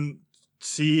doesn't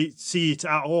see it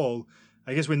at all,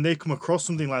 I guess when they come across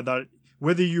something like that,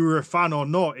 whether you were a fan or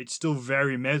not, it's still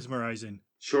very mesmerizing.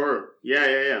 Sure.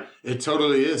 Yeah. It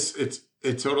totally is.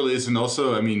 It totally is. And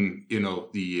also, I mean, you know,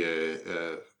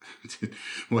 the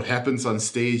what happens on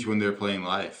stage when they're playing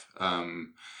live.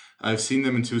 I've seen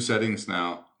them in two settings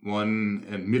now. One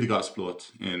in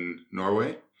Midgardsblot in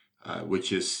Norway,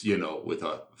 which is, you know, with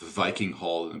a Viking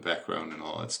hall in the background and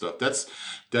all that stuff.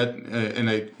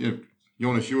 And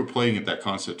Jonas, you were playing at that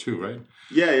concert too, right?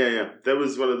 Yeah. That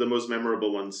was one of the most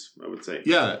memorable ones, I would say.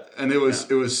 Yeah, and it was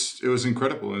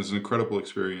incredible. It was an incredible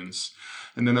experience.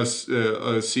 And then I've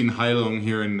seen Heilung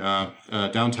here in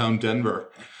downtown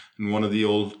Denver, in one of the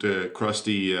old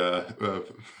crusty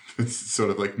sort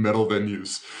of like metal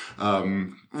venues,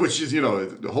 which is, you know,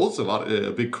 it holds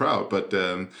a big crowd, but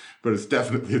it's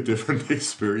definitely a different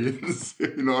experience.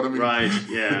 You know what I mean? Right.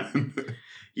 Yeah.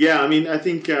 Yeah, I mean, I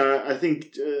think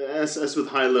as with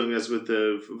Heilung, as with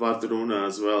the Vardrona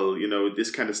as well, you know, this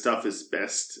kind of stuff is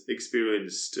best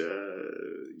experienced,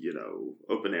 you know,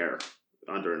 open air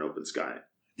under an open sky.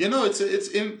 You know, it's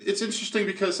interesting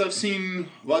because I've seen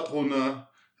Vardrona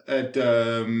at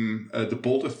the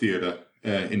Boulder Theater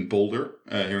in Boulder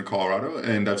here in Colorado,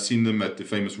 and I've seen them at the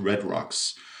famous Red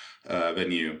Rocks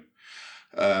venue,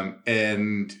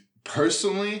 and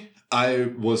personally,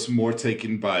 I was more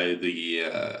taken by the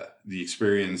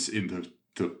experience in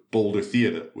the Boulder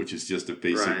Theater, which is just a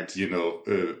basic, right, you know,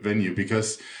 venue,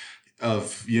 because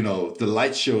of, you know, the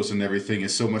light shows and everything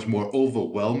is so much more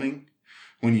overwhelming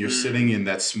when you're sitting in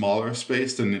that smaller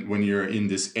space than when you're in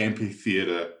this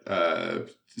amphitheater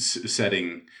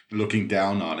setting, looking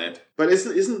down on it. But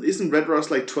isn't Red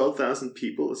Rocks like 12,000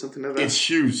 people or something like that? It's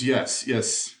huge. Yes,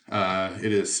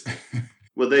 it is.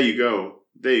 Well, there you go.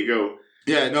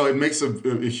 Yeah, no, it makes a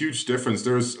huge difference.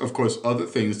 There's, of course, other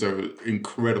things that are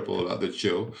incredible about the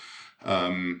show.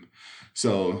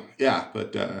 So yeah,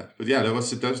 but yeah, that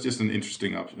was just an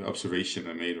interesting observation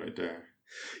I made right there.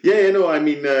 Yeah, you know, I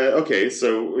mean, okay,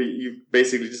 so you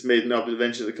basically just made an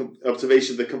observation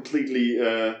that completely,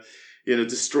 you know,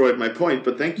 destroyed my point.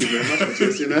 But thank you very much,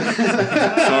 Matthias. You know,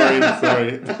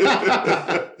 sorry.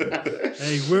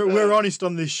 Hey, we're honest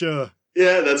on this show.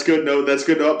 Yeah, that's good. No, that's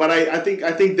good. No, but I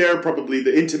think there probably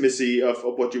the intimacy of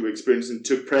what you were experiencing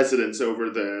took precedence over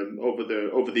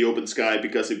the open sky,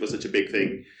 because it was such a big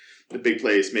thing, a big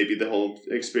place. Maybe the whole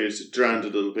experience drowned a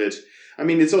little bit. I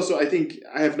mean, it's also, I think,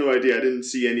 I have no idea. I didn't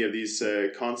see any of these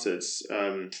concerts.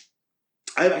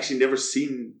 I've actually never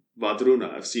seen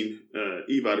Vardrona. I've seen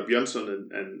Ivar Björnsson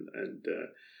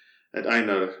and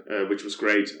Einar, which was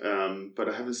great. But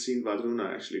I haven't seen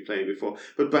Vardrona actually playing before.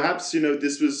 But perhaps, you know,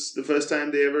 this was the first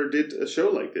time they ever did a show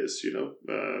like this, you know,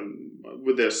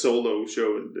 with their solo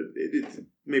show. And it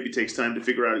maybe takes time to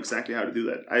figure out exactly how to do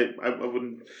that.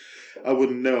 I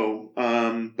wouldn't know.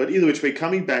 But either which way,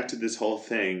 coming back to this whole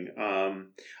thing,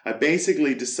 I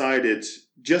basically decided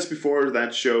just before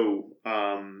that show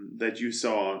that you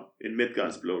saw in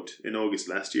Midgardsblot in August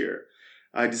last year,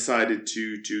 I decided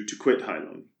to quit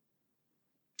Heilung.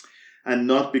 And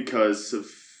not because of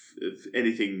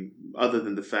anything other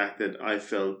than the fact that I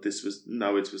felt it was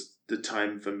the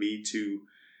time for me to.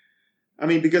 I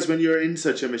mean, because when you're in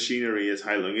such a machinery as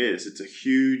Heilung is, it's a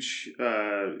huge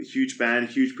band,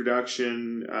 huge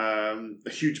production, a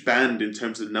huge band in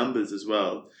terms of numbers as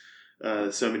well.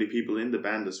 So many people in the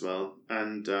band as well.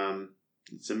 And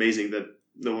it's amazing that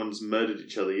no one's murdered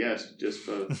each other yet, just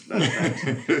for that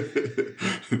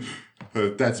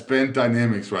fact. That's band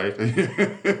dynamics, right?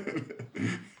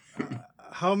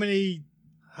 How many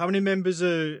members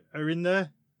are in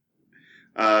there?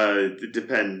 It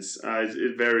depends.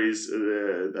 It varies.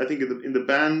 I think in the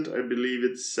band, I believe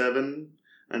it's 7,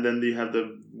 and then you have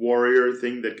the warrior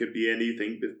thing that could be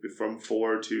anything from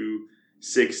 4 to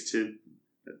 6 to.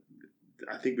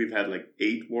 I think we've had like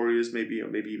 8 warriors, maybe, or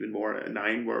maybe even more.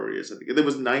 9 warriors. I think there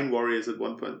was 9 warriors at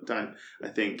one point in time, I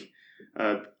think.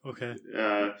 Okay.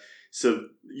 So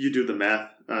you do the math.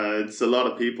 It's a lot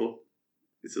of people.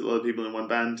 It's a lot of people in one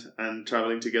band and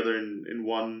traveling together in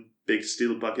one big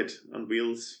steel bucket on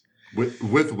wheels.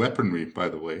 With weaponry, by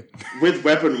the way. With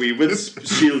weaponry, with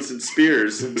shields and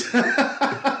spears and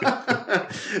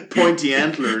pointy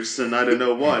antlers and I don't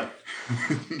know what.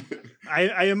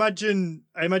 I imagine,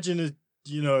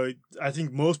 you know, I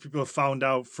think most people have found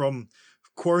out from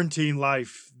quarantine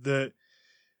life that,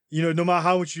 you know, no matter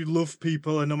how much you love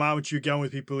people and no matter how much you get on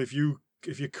with people, if you're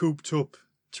cooped up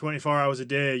 24 hours a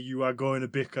day, you are going to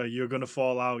bicker, you're going to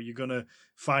fall out, you're going to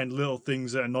find little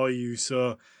things that annoy you.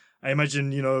 So I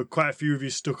imagine, you know, quite a few of you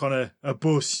stuck on a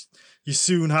bus, you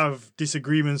soon have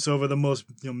disagreements over the most,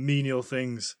 you know, menial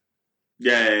things.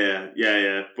 Yeah.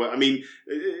 But I mean,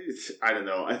 I don't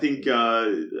know. I think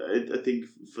I think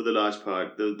for the large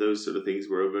part, those sort of things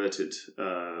were averted.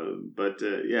 But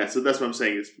yeah, so that's what I'm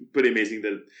saying. It's pretty amazing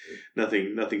that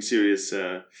nothing serious.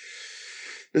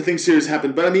 Nothing serious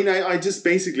happened, but I mean, I just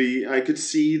basically, I could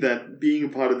see that being a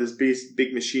part of this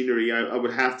big machinery, I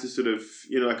would have to sort of,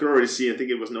 I could already see, I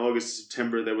think it was in August,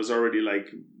 September, there was already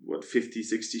 50,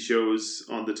 60 shows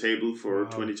on the table for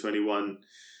 2021,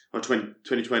 or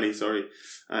 2020, sorry.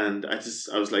 And I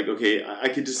was like, okay, I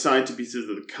could decide to be sort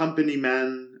of the company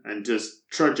man and just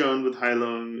trudge on with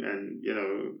Heilung and,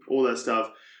 all that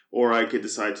stuff. Or I could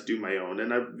decide to do my own.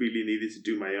 And I really needed to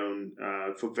do my own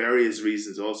for various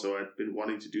reasons also. I'd been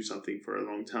wanting to do something for a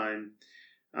long time.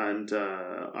 And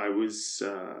I was,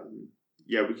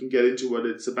 we can get into what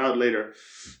it's about later.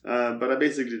 But I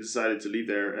basically decided to leave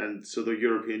there. And so the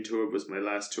European tour was my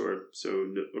last tour.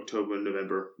 So October and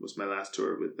November was my last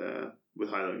tour with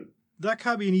Heilung. That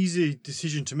can't be an easy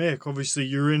decision to make.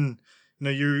 Obviously,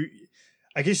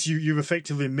 I guess you've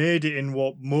effectively made it in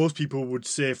what most people would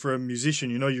say for a musician.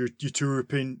 You tour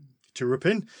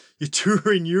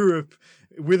in Europe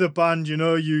with a band. You're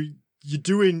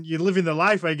living the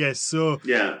life, I guess. So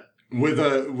yeah, with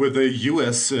a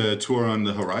US tour on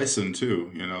the horizon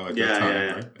too. At that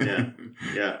time, right?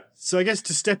 Yeah. So I guess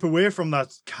to step away from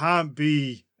that can't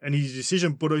be an easy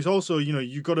decision. But it's also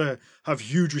you've got to have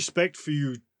huge respect for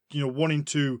you. Wanting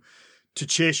to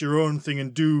chase your own thing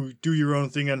and do your own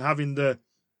thing and having the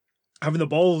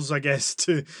balls, I guess,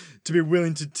 to be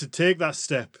willing to take that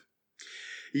step.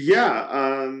 Yeah,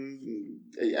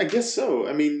 I guess so.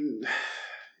 I mean,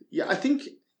 yeah, I think,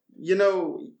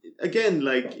 again,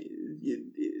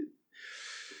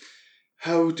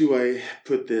 how do I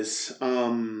put this?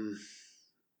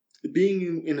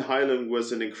 Being in Heilung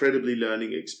was an incredibly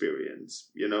learning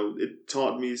experience. It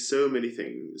taught me so many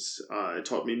things. It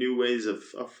taught me new ways of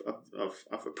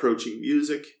approaching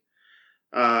music.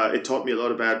 It taught me a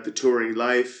lot about the touring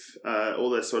life,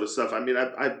 all that sort of stuff. I mean,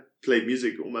 I played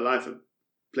music all my life. I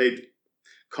played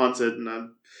concert and I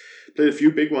played a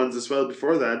few big ones as well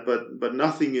before that, but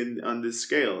nothing on this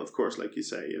scale, of course, like you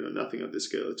say, nothing on this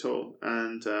scale at all.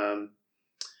 And,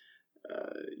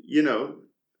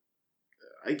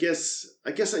 I guess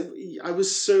I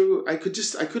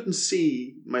couldn't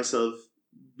see myself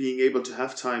being able to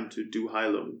have time to do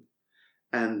Heilung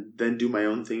and then do my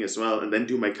own thing as well, and then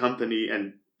do my company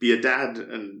and be a dad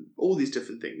and all these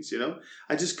different things,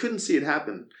 I just couldn't see it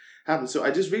happen. So I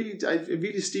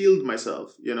really steeled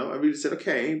myself, I really said,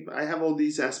 okay, I have all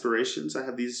these aspirations, I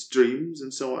have these dreams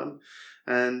and so on.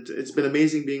 And it's been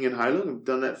amazing being in Heilung. I've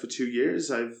done that for 2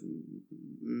 years. I've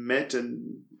met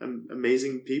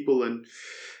amazing people and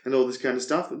all this kind of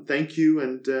stuff. Thank you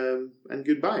and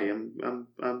goodbye.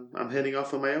 I'm heading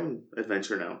off on my own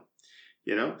adventure now,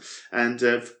 And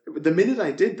the minute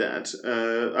I did that,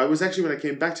 I was actually, when I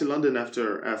came back to London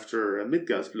after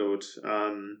Midgårdsblot,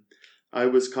 I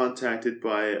was contacted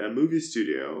by a movie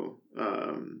studio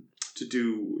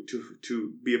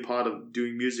to be a part of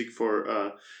doing music for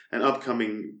an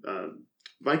upcoming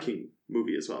Viking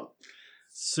movie as well.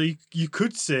 So you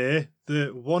could say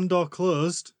that one door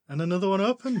closed and another one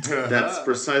opened. That's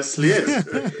precisely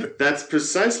it. That's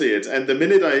precisely it. And the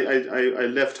minute I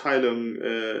left Heilung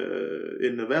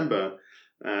in November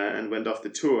and went off the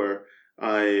tour,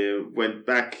 I went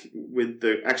back with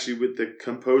the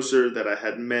composer that I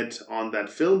had met on that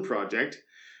film project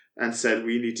and said,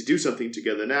 we need to do something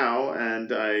together now.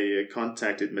 And I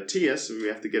contacted Matthias. We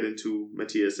have to get into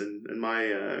Matthias and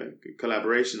my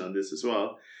collaboration on this as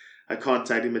well. I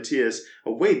contacted Matthias.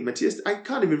 Oh, wait, Matthias, I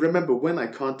can't even remember when I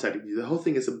contacted you. The whole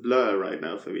thing is a blur right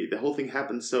now for me. The whole thing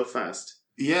happened so fast.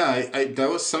 Yeah, that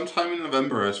was sometime in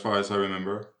November, as far as I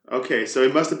remember. Okay, so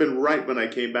it must have been right when I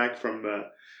came back from the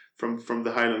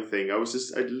Heilung thing. I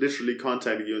literally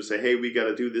contacted you and say, hey, we got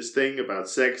to do this thing about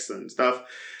sex and stuff.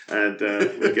 And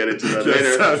we'll get into that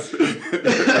later. That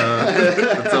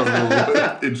sounds a little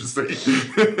interesting.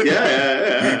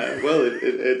 Yeah. Well,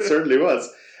 it certainly was.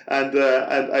 And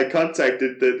I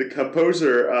contacted the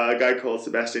composer, a guy called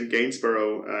Sebastian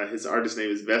Gainsborough. His artist name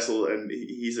is Vessel, and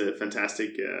he's a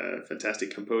fantastic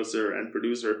composer and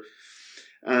producer.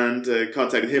 And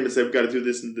contacted him and said, we've got to do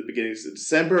this in the beginning of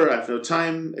December. I have no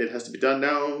time. It has to be done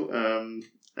now.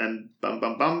 And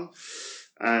bum.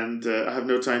 And I have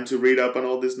no time to read up on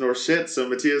all this Norse shit. So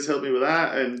Matthias helped me with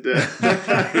that. And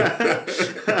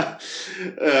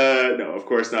no, of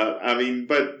course not. I mean,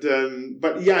 but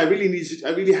yeah, I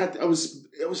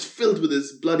was filled with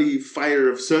this bloody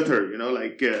fire of Surtur,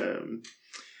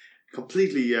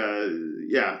 completely,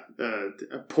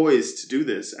 poised to do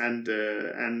this. And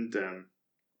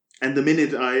And the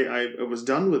minute I was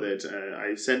done with it,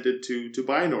 I sent it to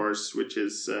Bionors, which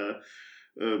is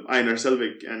Einar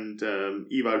Selvik and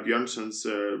Ivar Björnsson's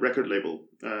record label,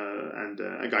 and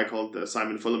a guy called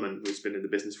Simon Fullerman, who's been in the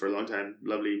business for a long time,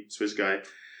 lovely Swiss guy,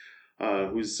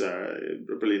 who's a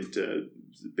brilliant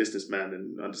businessman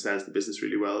and understands the business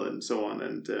really well, and so on.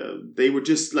 And they were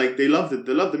just like, they loved it.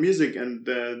 They loved the music, and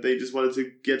they just wanted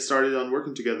to get started on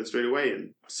working together straight away.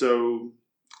 And so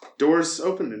doors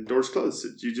open and doors close.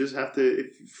 You just have to,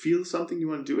 if you feel something you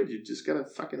want to do it, you just gotta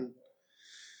fucking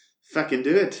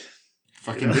do it.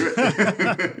 Fucking do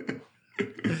it.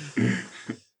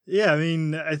 Yeah, I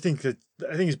mean, I think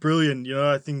it's brilliant. You know,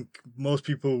 I think most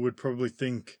people would probably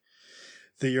think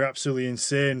that you're absolutely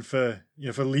insane for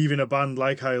leaving a band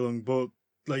like Heilung, but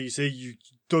like you say,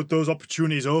 those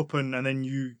opportunities open, and then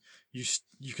you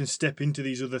can step into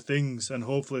these other things, and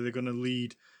hopefully they're going to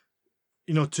lead,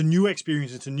 to new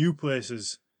experiences, to new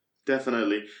places.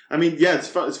 Definitely. I mean, yeah, it's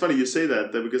funny you say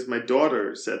that because my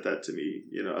daughter said that to me.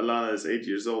 Alana is 8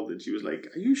 years old, and she was like,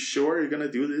 "Are you sure you're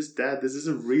gonna do this, Dad? This is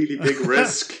a really big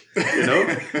risk."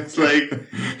 It's like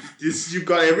you've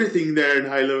got everything there in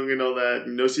Heilung and all that.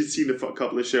 She'd seen a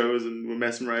couple of shows and were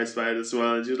mesmerized by it as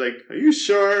well. And she was like, "Are you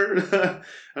sure?"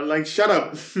 I'm like, "Shut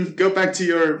up, go back to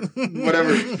your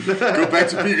whatever. Go back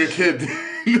to being a kid."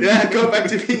 Yeah, go back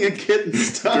to being a kid and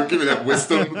stuff. Don't give me that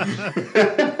wisdom.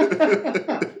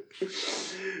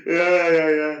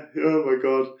 Yeah. Oh my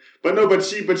god. But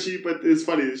it's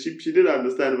funny. She did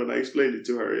understand when I explained it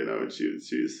to her, and she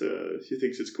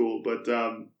thinks it's cool, but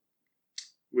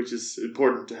which is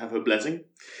important to have her blessing.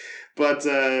 But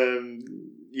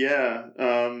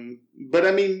but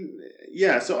I mean,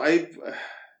 yeah.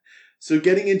 So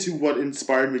getting into what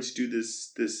inspired me to do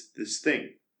this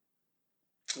thing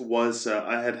was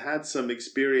I had some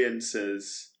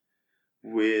experiences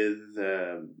with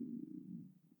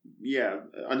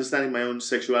understanding my own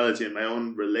sexuality and my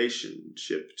own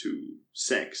relationship to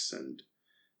sex and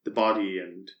the body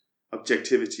and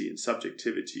objectivity and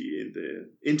subjectivity in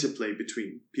the interplay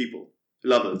between people,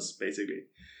 lovers, basically.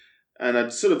 And I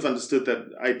sort of understood that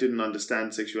I didn't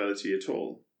understand sexuality at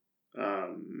all.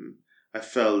 I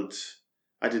felt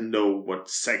I didn't know what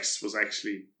sex was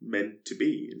actually meant to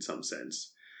be in some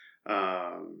sense.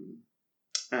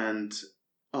 And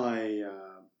I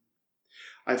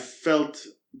felt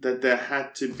that there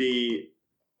had to be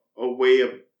a way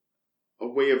of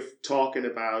talking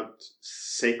about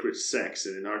sacred sex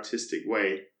in an artistic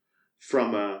way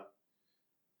from a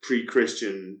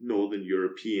pre-Christian Northern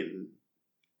European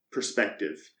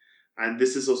perspective. And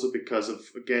this is also because of,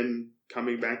 again,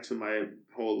 coming back to my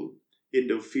whole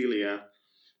Indophilia.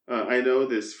 I know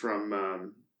this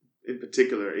from, in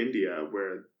particular, India,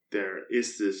 where there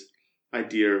is this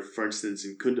idea, for instance,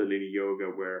 in Kundalini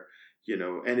Yoga, where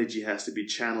energy has to be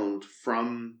channeled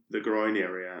from the groin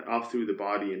area up through the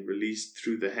body and released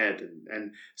through the head.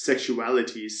 And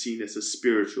sexuality is seen as a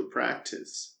spiritual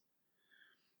practice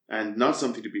and not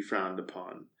something to be frowned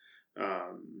upon.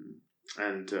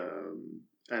 And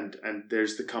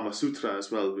there's the Kama Sutra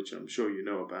as well, which I'm sure you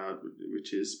know about,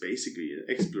 which is basically an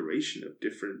exploration of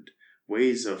different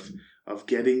ways of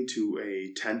getting to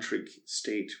a tantric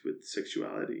state with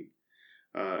sexuality.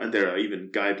 And there are even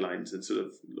guidelines and sort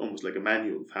of almost like a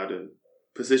manual of how to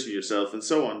position yourself and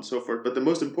so on and so forth. But the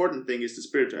most important thing is the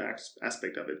spiritual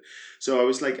aspect of it. So I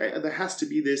was like, there has to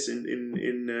be this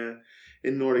in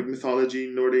Nordic mythology,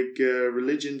 Nordic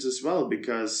religions as well,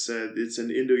 because it's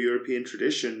an Indo-European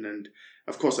tradition. And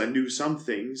of course, I knew some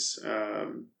things,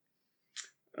 but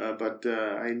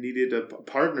I needed a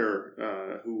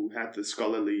partner who had the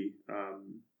scholarly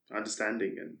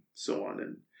understanding and so on.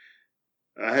 And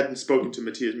I hadn't spoken to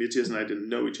Matthias. Matthias and I didn't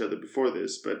know each other before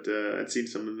this, but I'd seen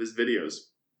some of his videos.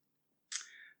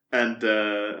 And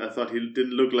I thought he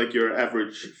didn't look like your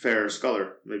average fair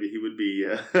scholar. Maybe he would be,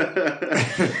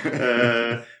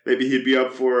 maybe he'd be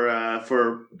up for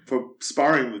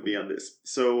sparring with me on this.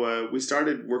 So we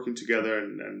started working together,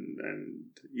 and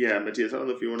yeah, Matthias, I don't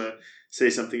know if you want to say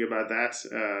something about that.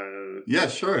 Yeah,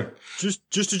 sure.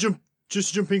 Just to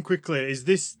jump in quickly, is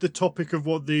this the topic of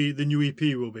what the new EP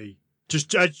will be?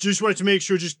 I just wanted to make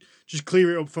sure, just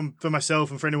clear it up for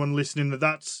myself and for anyone listening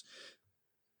that's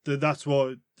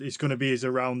what it's going to be, is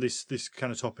around this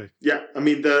kind of topic. Yeah, I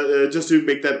mean, just to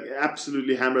make that,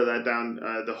 absolutely hammer that down,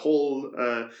 the whole,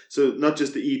 so not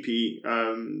just the EP,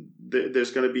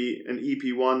 there's going to be an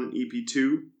EP1 and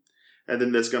EP2, and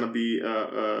then there's going to be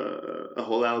a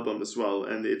whole album as well,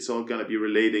 and it's all going to be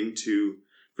relating to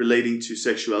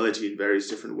sexuality in various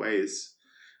different ways.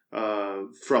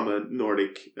 From a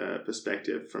Nordic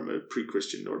perspective, from a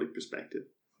pre-Christian Nordic perspective.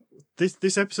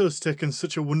 this episode's taken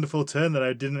such a wonderful turn that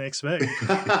I didn't expect.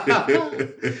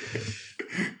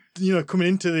 Coming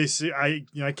into this, I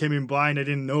came in blind. I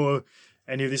didn't know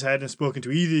any of this. I hadn't spoken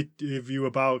to either of you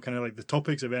about kind of like the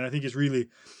topics of it. And I think it's really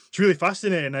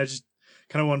fascinating. I just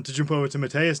kind of wanted to jump over to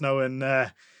Matthias now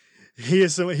and hear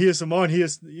some more, and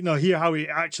hear how it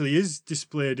actually is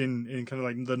displayed in kind of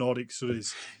like the Nordic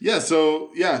studies. Yeah.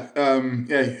 So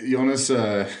Jonas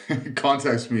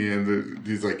contacts me and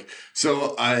he's like,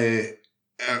 so I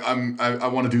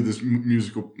want to do this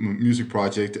music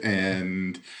project,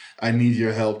 and I need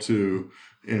your help to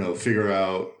figure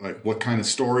out like what kind of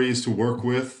stories to work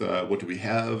with, what do we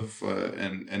have,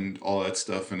 and all that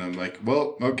stuff. And I'm like,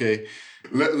 well, okay,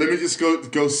 let me just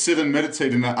go sit and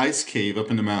meditate in an ice cave up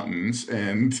in the mountains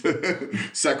and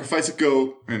sacrifice a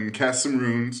goat and cast some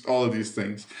runes, all of these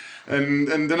things. And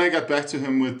then I got back to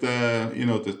him with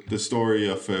the story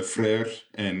of Freyr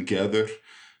and Gerður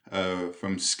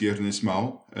from Skirnis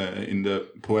Má in the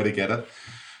Poetic Edda.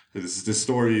 This is the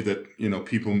story that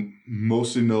people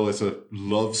mostly know as a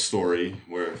love story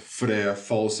where Freyr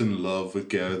falls in love with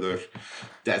Gerður.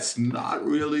 That's not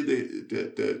really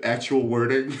the actual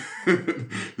wording.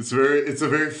 It's a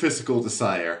very physical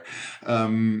desire.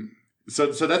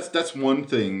 So that's one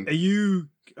thing.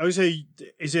 I would say,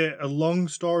 is it a long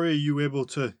story? Are you able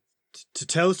to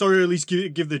tell the story, or at least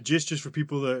give the gist, just for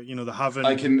people that that haven't?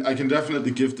 I can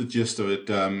definitely give the gist of it.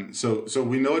 So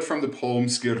we know it from the poem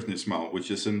Skirnis Má,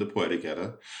 which is in the Poetic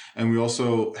Edda, and we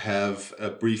also have a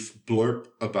brief blurb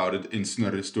about it in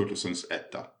Snorri Sturluson's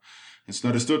Edda. And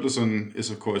Snorri Sturluson is,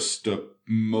 of course, the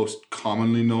most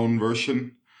commonly known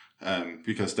version,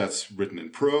 because that's written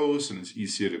in prose and it's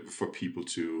easier for people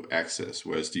to access,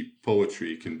 whereas the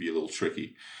poetry can be a little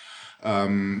tricky.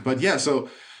 But yeah, so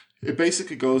it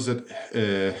basically goes that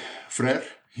Freyr,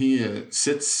 he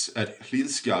sits at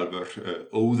Hlidskjalvr,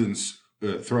 Odin's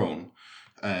throne,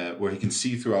 where he can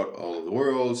see throughout all of the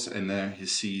worlds, and there he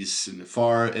sees in the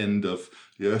far end of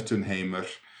Jötunheimr,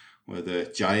 where the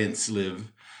giants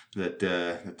live, that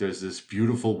there's this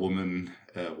beautiful woman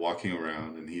walking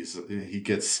around, and he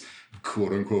gets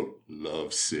quote unquote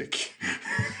lovesick.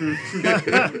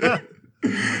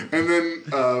 And then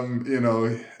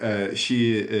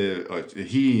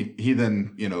he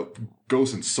then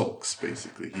goes and sulks.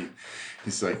 Basically,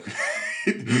 he's like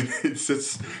he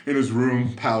sits in his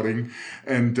room pouting,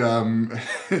 and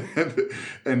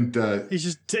he's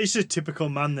just a typical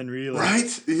man then, really, right?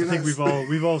 I think we've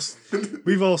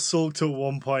all sulked at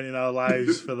one point in our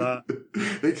lives for that.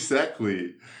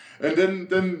 Exactly. And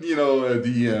then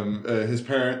his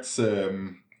parents,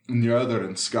 Njörður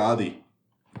and Skadi,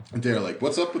 they're like,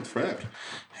 what's up with Freyr?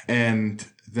 And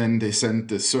then they send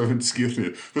the servant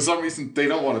Skirnir. For some reason, they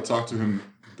don't want to talk to him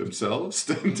themselves.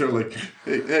 They're like,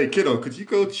 hey, kiddo, could you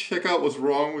go check out what's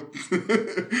wrong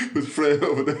with Freyr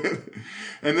over there?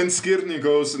 And then Skirnir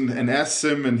goes and asks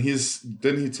him, and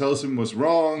then he tells him what's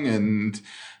wrong, and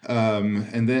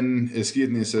then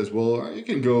Skirnir says, well, I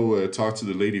can go talk to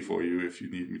the lady for you if you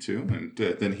need me to. And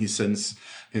then he sends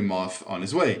him off on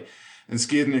his way. And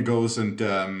Skirnir goes and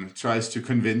tries to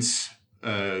convince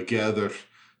Gerður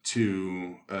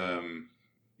to,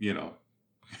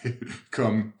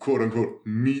 come, quote unquote,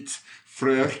 meet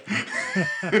Freyr.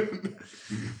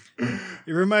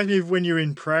 It reminds me of when you're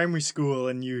in primary school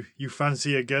and you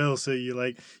fancy a girl, so you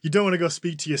don't want to go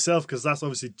speak to yourself because that's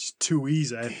obviously just too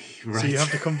easy. Right. So you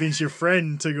have to convince your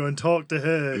friend to go and talk to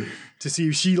her to see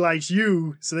if she likes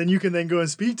you, so then you can then go and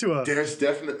speak to her. There's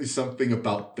definitely something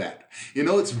about that.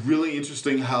 It's really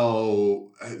interesting how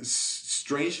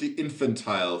strangely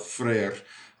infantile Freyr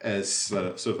as sort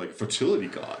of like a fertility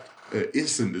god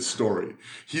is in this story.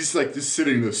 He's like just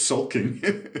sitting there sulking.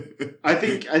 I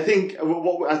think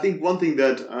one thing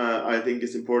that I think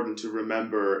is important to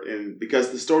remember,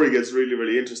 because the story gets really,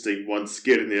 really interesting once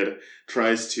Skirnir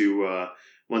tries to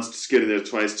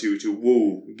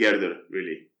woo Gerður,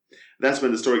 really. That's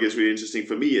when the story gets really interesting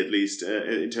for me, at least,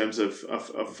 in terms of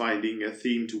finding a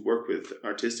theme to work with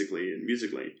artistically and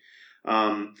musically.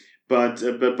 But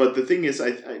the thing is,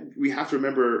 we have to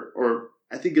remember, or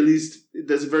I think at least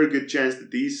there's a very good chance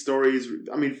that these stories,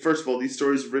 first of all, these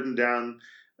stories written down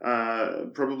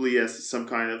probably as some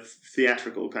kind of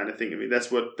theatrical kind of thing.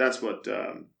 That's what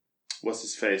what's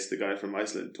his face, the guy from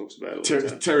Iceland, talks about all the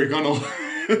time. Terry Gunnell.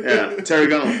 Yeah, Terry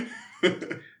Gunnell.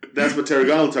 That's what Terry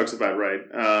Gonnell talks about, right?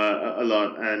 A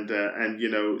lot, and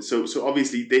so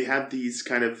obviously they have these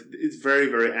kind of, it's very,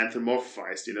 very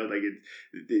anthropomorphized, like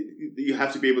you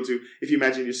have to be able to, if you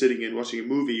imagine you're sitting and watching a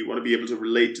movie, you want to be able to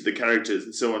relate to the characters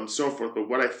and so on and so forth. But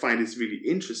what I find is really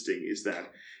interesting is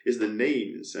the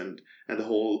names and the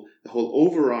whole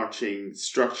overarching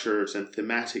structures and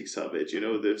thematics of it.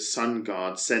 The sun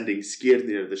god sending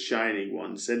Skirnir, the shining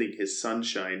one, sending his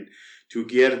sunshine to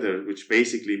Gerður, which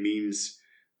basically means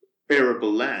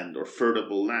arable land or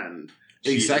fertile land.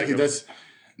 Exactly.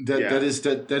 That is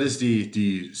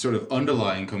the sort of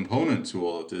underlying component to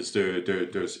all of this.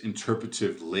 There's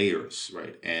interpretive layers,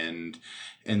 right? And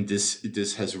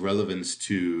this has relevance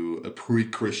to a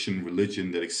pre-Christian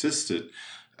religion that existed,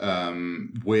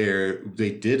 where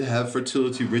they did have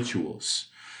fertility rituals.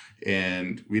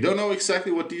 And we don't know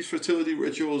exactly what these fertility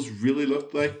rituals really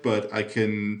looked like, but I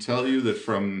can tell you that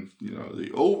from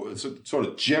the sort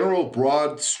of general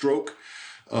broad stroke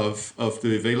of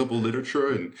the available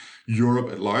literature in Europe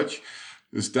at large,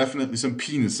 there's definitely some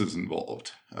penises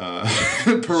involved.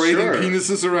 Parading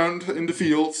penises around in the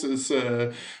fields is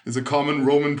a common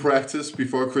Roman practice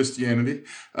before Christianity.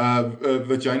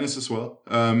 Vaginas as well.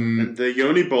 And the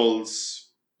yoni bowls,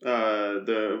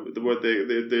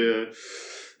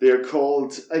 they're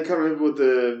called, I can't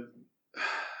remember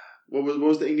what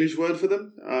was the English word for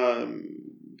them?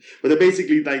 But they're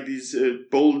basically like these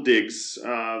bowl digs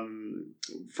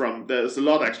there's a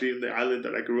lot actually in the island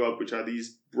that I grew up, which are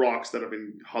these rocks that have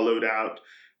been hollowed out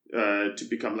to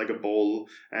become like a bowl,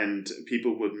 and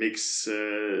people would mix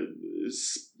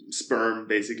sperm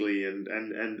basically and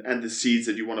the seeds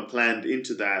that you want to plant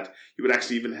into that. You would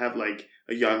actually even have like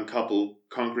a young couple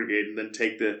congregate and then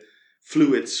take the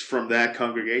fluids from that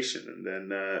congregation and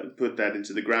then put that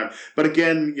into the ground. But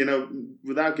again,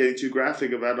 without getting too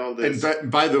graphic about all this. And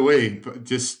by the way,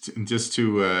 just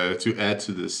to add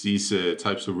to this, these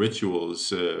types of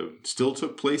rituals still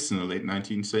took place in the late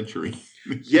 19th century.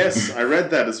 Yes, I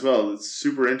read that as well. It's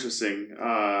super interesting.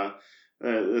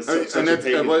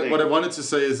 What I wanted to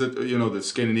say is that the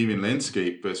Scandinavian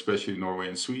landscape, especially Norway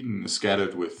and Sweden, is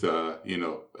scattered with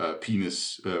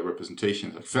penis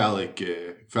representations, like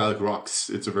phallic rocks.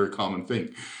 It's a very common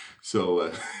thing.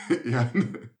 So yeah.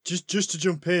 Just to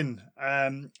jump in,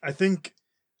 I think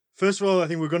first of all,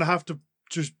 we're going to have to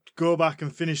just go back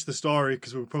and finish the story,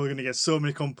 because we're probably going to get so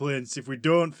many complaints if we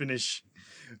don't finish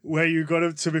where you got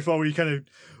up to before we kind of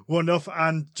wound off.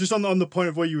 And just on the point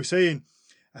of what you were saying,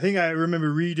 I think I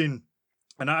remember reading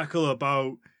an article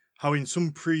about how in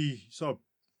some prehistoric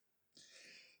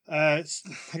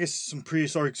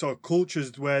sort of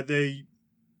cultures where they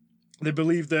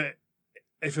believe that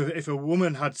if a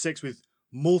woman had sex with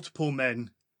multiple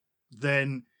men,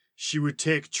 then she would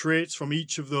take traits from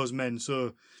each of those men.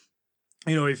 So,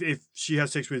 if she had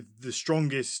sex with the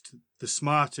strongest, the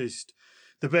smartest,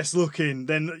 the best looking,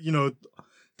 then,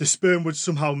 the sperm would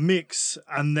somehow mix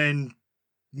and then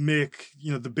make,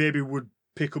 the baby would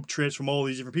pick up traits from all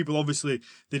these different people. Obviously,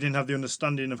 they didn't have the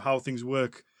understanding of how things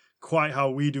work quite how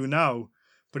we do now.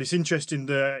 But it's interesting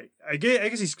that I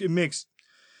guess it makes,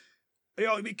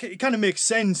 it kind of makes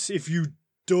sense if you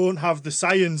don't have the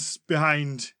science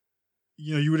behind.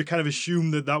 You would have kind of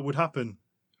assumed that would happen.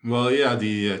 Well, yeah,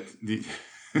 the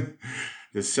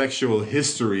the sexual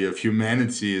history of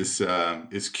humanity is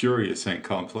curious and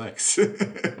complex.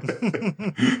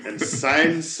 And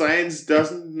science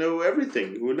doesn't know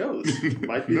everything. Who knows?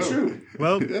 Might be true.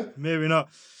 Well, yeah. Maybe not.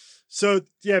 So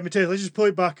yeah, Matthias, let's just pull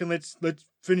it back and let's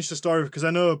finish the story, because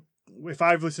I know if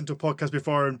I've listened to a podcast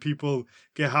before and people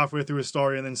get halfway through a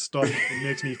story and then stop, it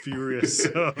makes me furious.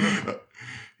 So.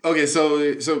 Okay, so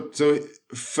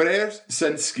Freyr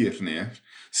sends Skirnir.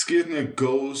 Skirnir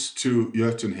goes to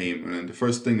Jotunheim, and the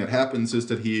first thing that happens is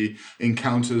that he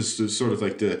encounters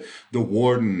the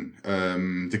warden,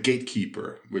 the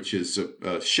gatekeeper, which is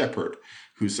a shepherd,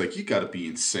 who's like, you gotta be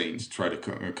insane to try to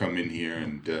come in here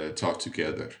and talk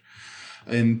together.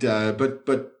 And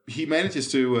but he manages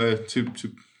to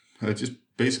just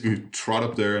basically trot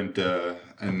up there and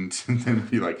then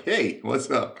be like, hey, what's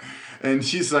up? And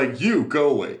she's like, you go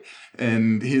away.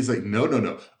 And he's like,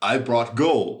 no, I brought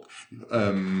gold.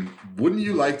 Wouldn't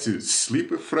you like to sleep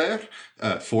with Freyr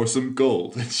for some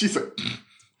gold? And she's like,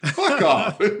 fuck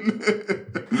off.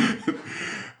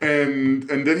 And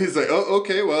then he's like, oh,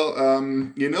 okay, well,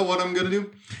 you know what I'm gonna do?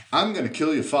 I'm gonna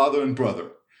kill your father and brother.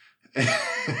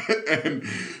 And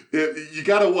you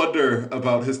gotta wonder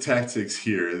about his tactics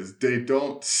here. They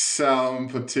don't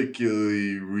sound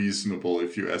particularly reasonable,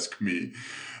 if you ask me.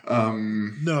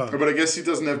 No, but I guess he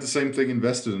doesn't have the same thing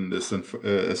invested in this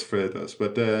as Freyr does.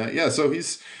 But so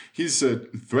he's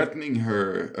threatening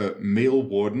her male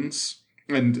wardens,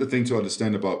 And the thing to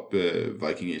understand about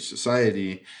Viking Age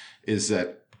society is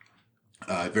that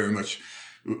very much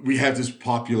we have this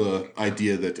popular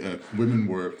idea that women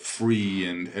were free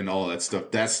and all that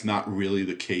stuff. That's not really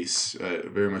the case. It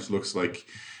very much looks like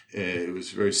it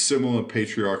was a very similar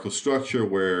patriarchal structure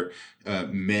where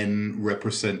men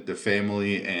represent the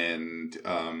family and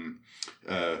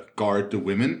guard the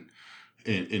women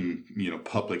in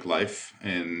public life,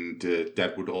 and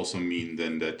that would also mean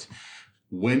then that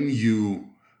when you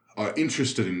are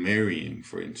interested in marrying,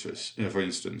 for instance,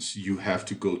 you have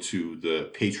to go to the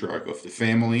patriarch of the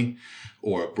family,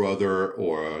 or a brother,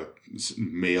 or a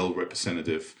male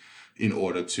representative, in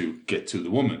order to get to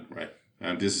the woman, right?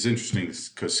 And this is interesting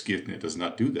because Skirnir does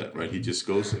not do that, right? He just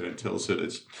goes there and tells her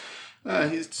that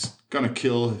he's gonna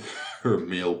kill her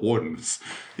male wardens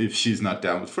if she's not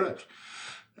down with Fred.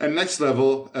 And next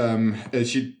level,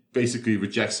 she basically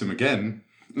rejects him again.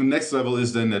 The next level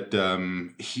is then that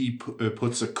he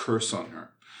puts a curse on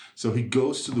her. So he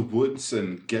goes to the woods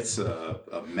and gets a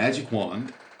magic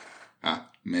wand.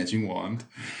 Magic wand.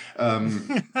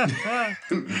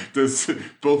 There's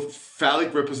both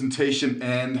phallic representation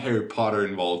and Harry Potter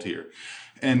involved here.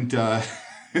 And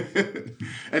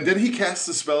and then he casts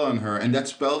a spell on her. And that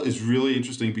spell is really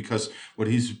interesting because what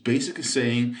he's basically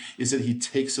saying is that he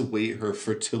takes away her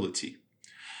fertility.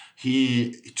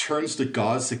 He turns the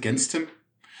gods against him.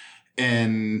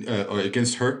 Or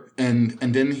against her, and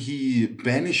then he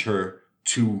banish her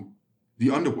to the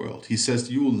underworld. He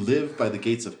says you will live by the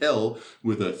gates of hell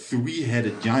with a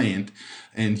 3-headed giant,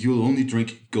 and you will only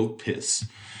drink goat piss.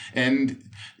 And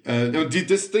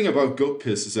this thing about goat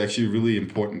piss is actually really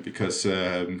important because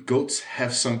goats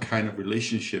have some kind of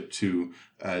relationship to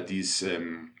these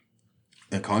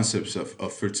concepts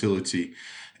of fertility,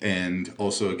 and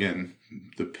also again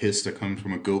the piss that comes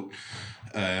from a goat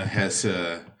has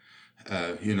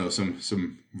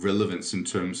some relevance in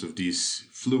terms of these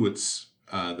fluids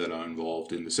that are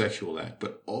involved in the sexual act,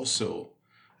 but also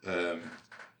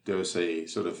there was a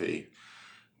sort of a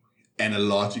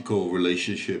analogical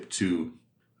relationship to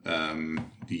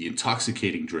the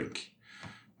intoxicating drink.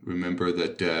 Remember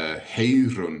that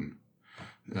Heirun,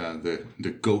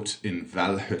 the goat in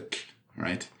Valhöll,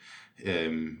 right?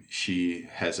 She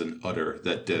has an udder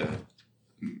that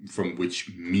from which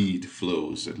mead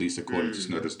flows, at least according to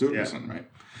Snorri Sturluson, right?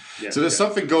 Yeah, so there's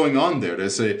something going on there.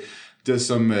 There's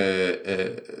some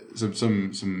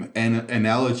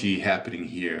analogy happening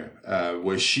here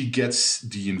where she gets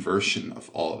the inversion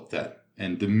of all of that.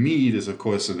 And the mead is, of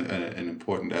course, an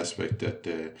important aspect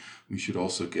that we should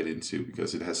also get into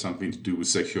because it has something to do with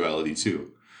sexuality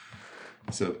too.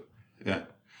 So, yeah.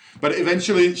 But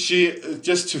eventually, she,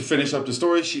 just to finish up the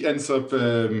story, she ends up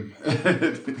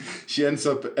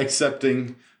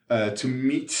accepting to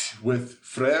meet with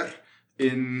Freyr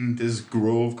in this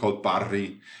grove called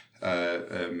Barri,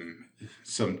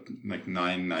 some like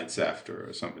 9 nights after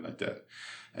or something like that.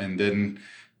 And then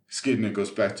Skirnir goes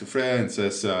back to Freyr and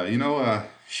says,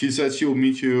 she said she will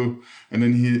meet you. And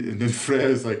then Freyr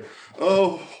is like,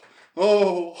 oh,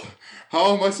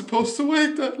 how am I supposed to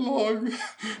wait that long?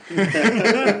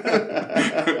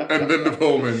 And then the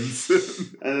poem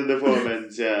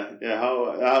ends. Yeah.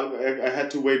 How I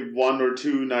had to wait 1 or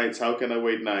 2 nights. How can I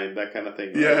wait 9? That kind of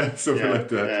thing. Right? Yeah, something like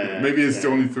that. Yeah, maybe it's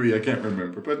only 3. I can't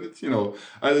remember. But it's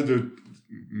either the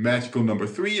magical number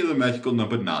 3 or the magical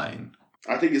number 9.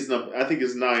 I think it's 9. I think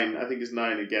it's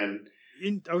 9 again.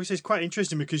 I would say it's quite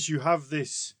interesting because you have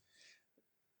this.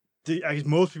 I guess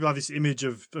most people have this image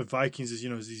of Vikings as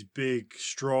as these big,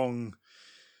 strong,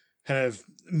 kind of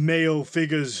male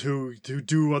figures who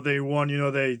do what they want.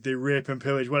 They rape and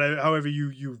pillage, whatever. However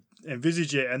you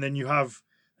envisage it, and then you have,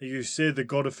 like you say, the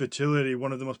god of fertility,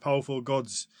 one of the most powerful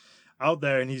gods out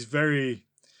there, and he's very.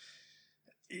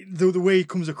 The way he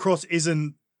comes across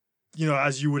isn't,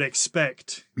 as you would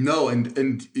expect. No,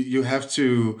 and you have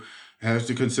to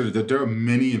consider that there are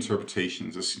many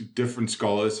interpretations. Different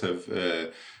scholars have.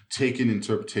 Taken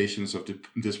interpretations of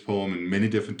this poem in many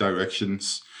different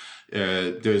directions.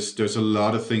 There's a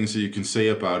lot of things that you can say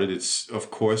about it. It's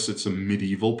a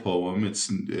medieval poem.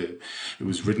 It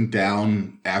was written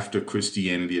down after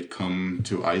Christianity had come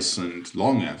to Iceland,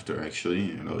 long after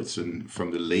actually. It's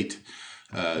from the late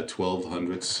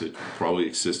 1200s. It probably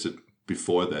existed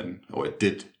before then, or it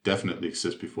did definitely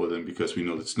exist before then, because we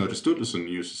know that Snorri Sturluson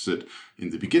uses it in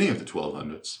the beginning of the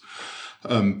 1200s.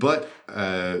 But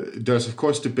there's, of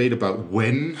course, debate about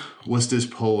when was this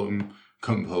poem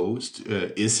composed.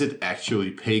 Is it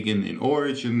actually pagan in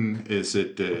origin? Is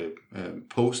it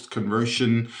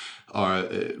post-conversion? Are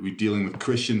we dealing with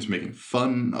Christians making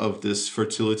fun of this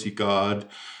fertility god?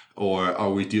 or are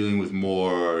we dealing with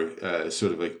more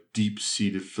sort of like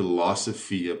deep-seated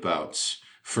philosophy about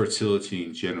fertility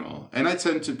in general? And I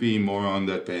tend to be more on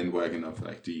that bandwagon of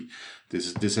like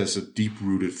this has a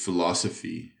deep-rooted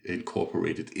philosophy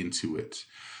incorporated into it,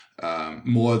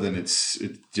 more than it's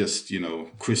just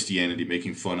Christianity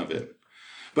making fun of it.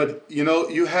 But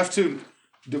you have to.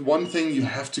 The one thing you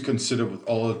have to consider with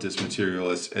all of this material,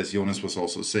 as Jonas was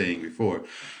also saying before,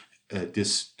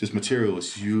 this material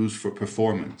is used for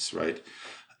performance, right?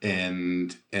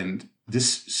 And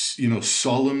this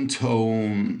solemn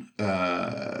tone,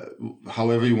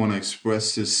 however you want to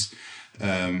express this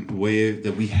way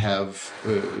that we have,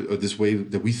 or this way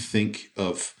that we think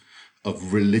of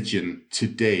religion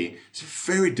today, is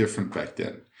very different back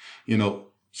then.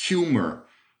 Humor,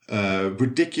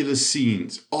 ridiculous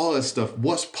scenes, all that stuff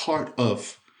was part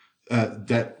of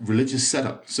that religious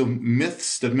setup. So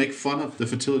myths that make fun of the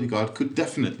fertility god could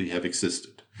definitely have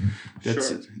existed.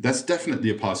 That's definitely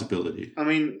a possibility. I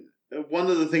mean, one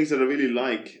of the things that I really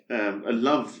like, I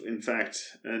love, in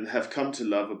fact, and have come to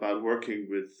love about working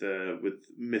with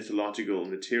mythological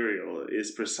material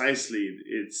is precisely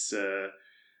its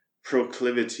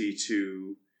proclivity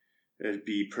to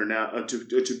be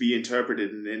to be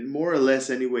interpreted in more or less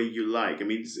any way you like. I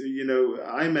mean,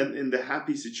 I'm in the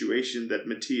happy situation that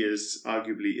Matthias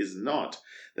arguably is not,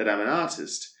 that I'm an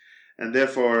artist, and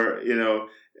therefore, in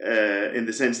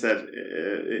the sense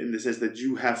that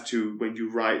you have to, when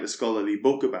you write a scholarly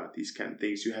book about these kind of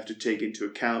things, you have to take into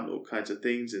account all kinds of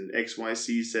things, and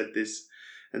XYZ said this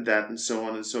and that, and so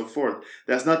on and so forth.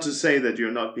 That's not to say that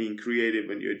you're not being creative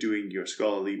when you're doing your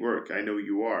scholarly work. I know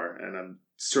you are, and I'm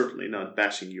certainly not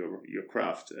bashing your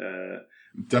craft.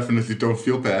 Definitely don't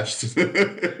feel bashed.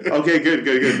 Okay,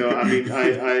 good. No, I mean,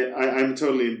 I'm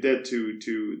totally in debt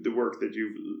to the work that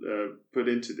you've put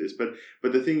into this. But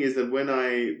the thing is that when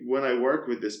I work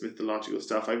with this mythological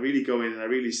stuff, I really go in and I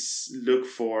really look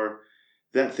for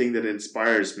that thing that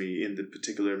inspires me in the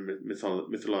particular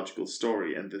mythological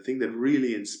story. And the thing that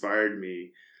really inspired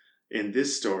me in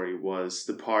this story was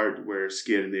the part where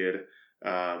Skirnir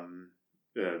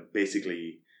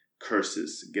basically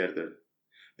curses Gerder,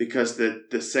 because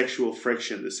the sexual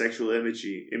friction, the sexual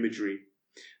imagery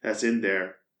that's in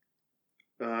there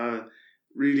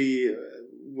really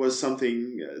was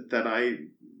something that I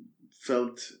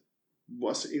felt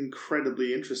was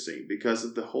incredibly interesting, because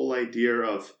of the whole idea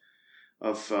of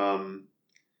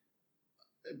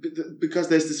because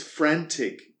there's this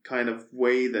frantic kind of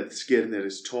way that Skirnir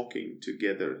is talking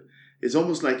together. It's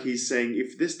almost like he's saying,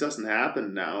 if this doesn't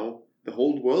happen now, the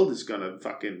whole world is gonna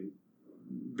fucking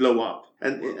blow up.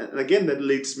 And again, that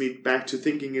leads me back to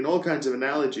thinking in all kinds of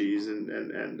analogies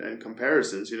and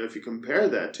comparisons. If you compare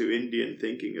that to Indian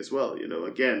thinking as well,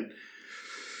 again,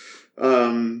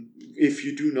 if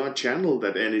you do not channel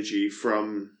that energy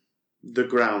from the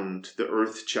ground, the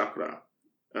earth chakra,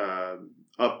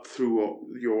 up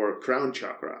through your crown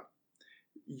chakra,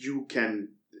 you can,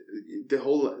 the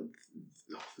whole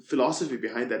philosophy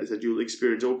behind that is that you'll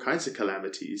experience all kinds of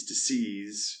calamities,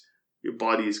 disease, your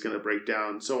body is going to break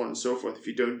down, so on and so forth, if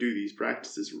you don't do these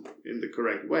practices in the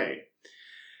correct way.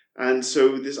 And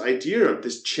so this idea of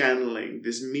this channeling,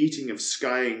 this meeting of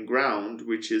sky and ground,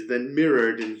 which is then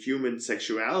mirrored in human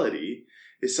sexuality,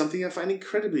 is something I find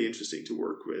incredibly interesting to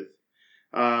work with.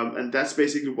 And that's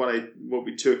basically what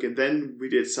we took. And then we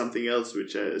did something else,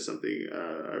 which is something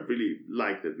I really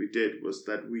liked that we did, was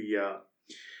that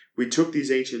we took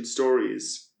these ancient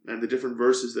stories and the different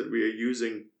verses that we are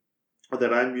using, or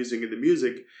that I'm using in the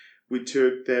music, we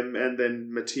took them, and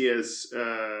then Matthias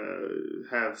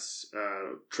has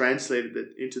translated it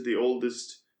into the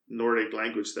oldest Nordic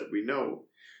language that we know,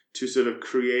 to sort of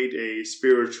create a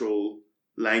spiritual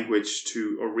language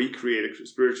or recreate a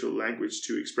spiritual language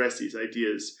to express these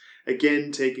ideas.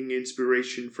 Again, taking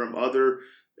inspiration from other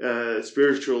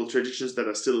spiritual traditions that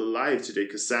are still alive today,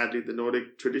 because sadly the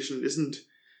Nordic tradition isn't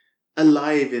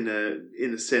alive in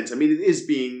a sense. I mean, it is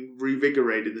being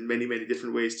revigorated in many, many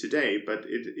different ways today, but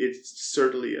it's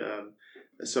certainly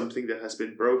something that has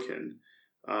been broken.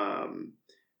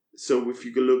 So if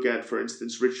you could look at, for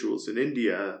instance, rituals in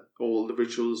India, all the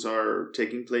rituals are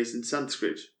taking place in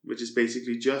Sanskrit, which is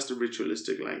basically just a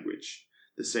ritualistic language.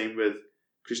 The same with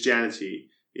Christianity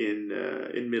in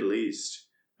Middle East.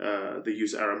 They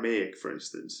use Aramaic, for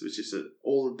instance, which is an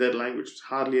old dead language which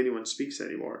hardly anyone speaks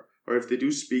anymore. Or if they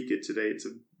do speak it today, it's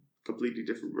a completely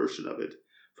different version of it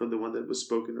from the one that was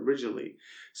spoken originally.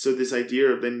 So this idea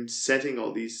of then setting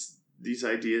all these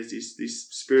ideas, these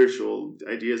spiritual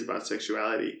ideas about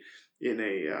sexuality in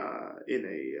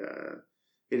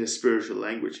a spiritual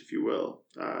language, if you will,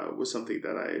 was something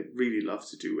that I really love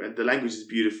to do. And the language is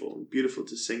beautiful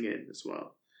to sing in as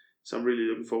well. So I'm really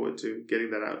looking forward to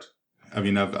getting that out. I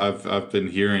mean, I've been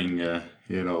hearing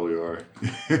your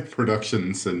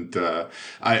productions, and I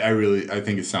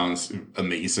think it sounds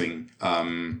amazing.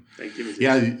 Thank you.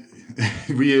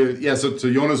 Yeah, so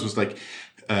Jonas was like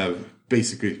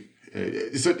basically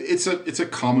it's a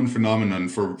common phenomenon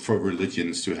for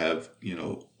religions to have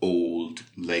old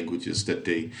languages that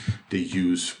they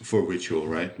use for ritual,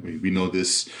 right? We know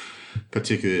this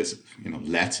particularly as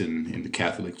Latin in the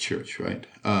Catholic Church, right?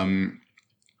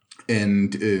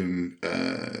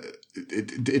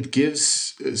 It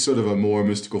gives sort of a more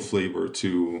mystical flavor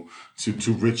to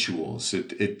rituals.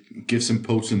 It gives some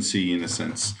potency in a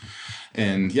sense.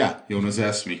 And yeah, Jonas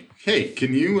asked me, "Hey,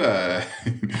 can you help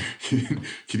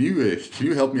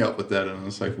me out with that?" And I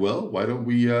was like, "Well, why don't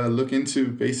we look into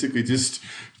basically just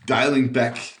dialing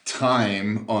back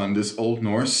time on this Old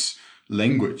Norse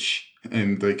language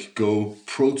and like go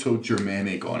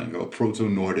Proto-Germanic on it, go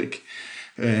Proto-Nordic,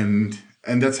 and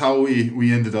that's how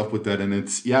we ended up with that. And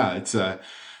I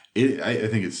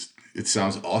think it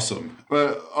sounds awesome.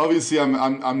 But obviously,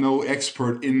 I'm no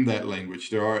expert in that language.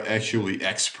 There are actually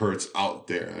experts out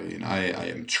there. I mean, I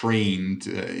am trained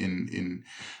in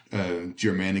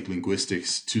Germanic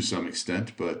linguistics to some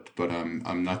extent, but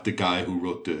I'm not the guy who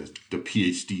wrote the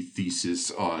PhD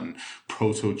thesis on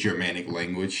Proto-Germanic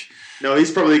language. No,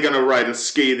 he's probably gonna write a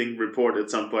scathing report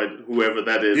at some point, whoever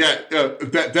that is. Yeah,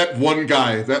 that one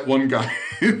guy.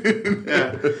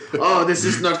 Yeah. Oh, this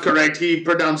is not correct. He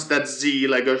pronounced that Z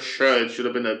like a sh. It should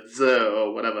have been a Z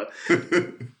or whatever.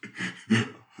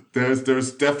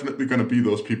 There's definitely going to be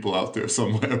those people out there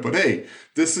somewhere. But hey,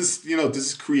 this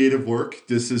is creative work.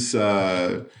 This is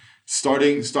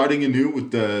starting anew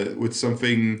with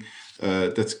something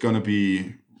that's going to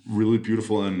be really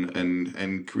beautiful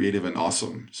and creative and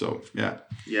awesome. So yeah.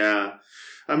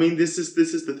 I mean, this is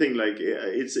the thing. Like,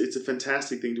 it's a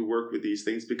fantastic thing to work with these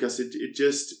things because it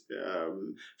just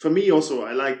for me also,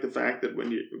 I like the fact that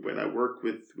when I work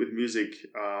with music,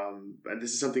 and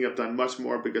this is something I've done much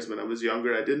more because when I was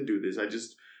younger I didn't do this. I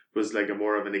just was like a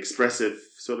more of an expressive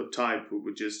sort of type who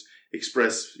would just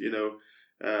express,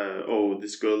 oh,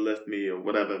 this girl left me or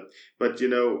whatever. But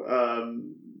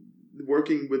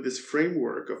working with this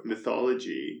framework of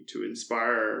mythology to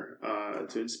inspire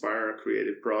a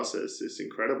creative process is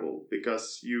incredible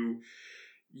because you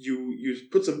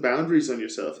put some boundaries on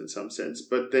yourself in some sense,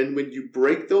 but then when you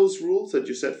break those rules that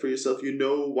you set for yourself, you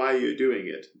know why you're doing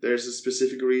it. There's a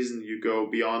specific reason you go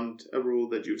beyond a rule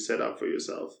that you've set up for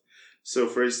yourself. So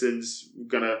for instance,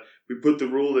 we put the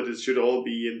rule that it should all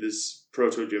be in this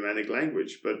Proto-Germanic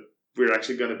language, but we're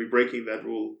actually going to be breaking that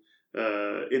rule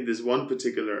in this one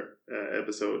particular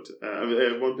episode,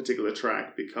 one particular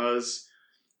track, because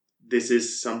this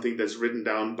is something that's written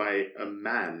down by a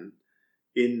man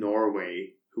in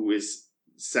Norway who is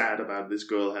sad about this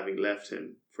girl having left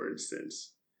him, for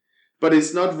instance. But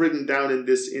it's not written down in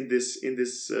this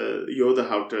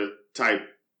Jodahauter type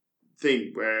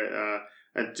thing where,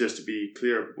 and just to be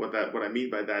clear, what I mean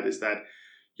by that is that,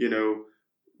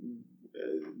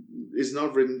 is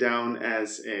not written down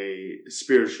as a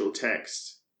spiritual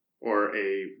text or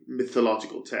a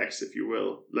mythological text, if you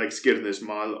will, like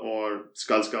Skirnismal or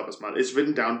Skaldskaparsmal. It's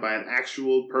written down by an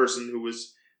actual person who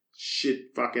was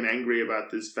shit fucking angry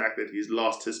about this fact that he's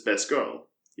lost his best girl,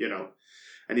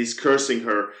 and he's cursing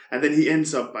her. And then he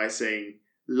ends up by saying,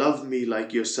 "Love me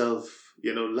like yourself,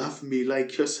 love me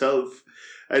like yourself."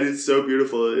 And it's so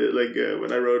beautiful. Like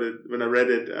when I read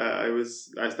it,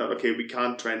 I thought, okay, we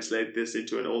can't translate this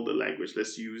into an older language.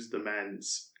 Let's use the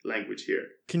man's language here.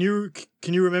 Can you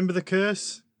remember the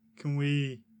curse? Can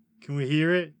we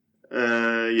hear it?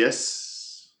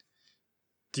 Yes.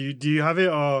 Do you have it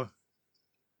or?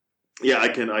 Yeah, I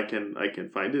can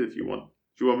find it if you want.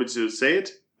 Do you want me to say it?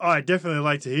 Oh, I'd definitely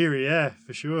like to hear it. Yeah,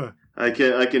 for sure. I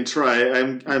can try.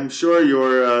 I'm sure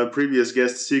your previous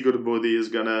guest Sigurd Bodhi is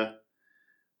gonna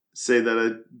say that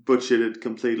I butchered it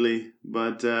completely,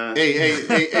 but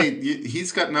hey,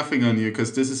 he's got nothing on you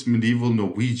because this is medieval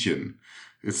Norwegian.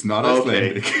 It's not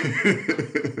Icelandic.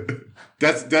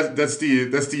 That's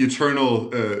the eternal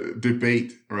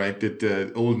debate, right?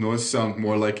 Did Old Norse sound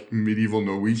more like medieval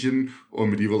Norwegian or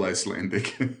medieval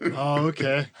Icelandic? Oh,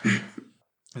 okay.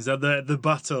 Is that the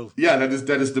battle? Yeah, that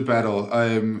is the battle.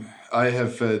 I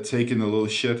have taken a little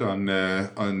shit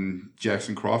on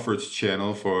Jackson Crawford's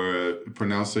channel for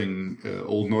pronouncing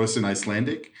Old Norse in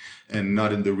Icelandic and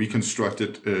not in the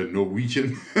reconstructed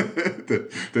Norwegian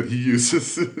that he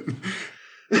uses.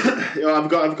 Yeah, I've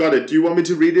got it. Do you want me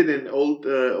to read it in old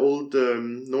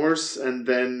Norse and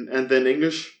then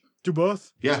English? Do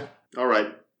both? Yeah. All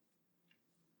right.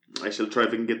 I shall try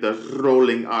if I can get the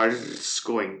rolling R's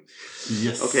going.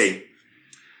 Yes. Okay.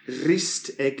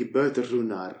 Rist eg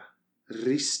böðrunar,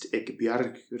 rist eg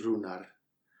bjargrunar,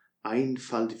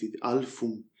 einfald við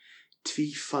alfum,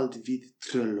 tvífald við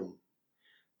tröllum,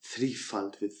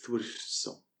 þrífald við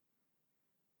þursum.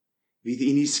 Við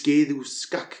inn í skeiðu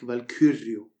skakk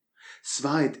valkyrju,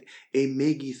 svæt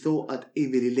megi þó að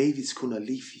yfir í leifis kuna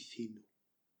lífi þínu.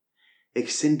 Eg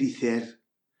sendi þér,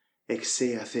 eg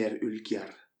segja þér ulgjar,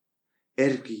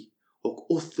 ergi og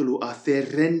óþulu að þeir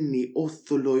renni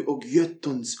óþuloi og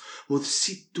jötuns, móð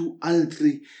sittu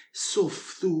aldrei,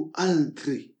 sofðu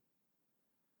aldrei.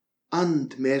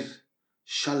 And mér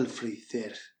sjálfri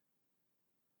þér.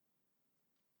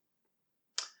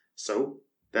 So,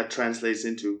 that translates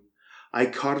into, I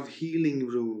carve healing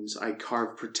runes, I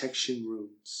carve protection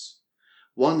runes.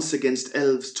 Once against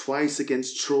elves, twice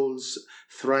against trolls,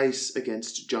 thrice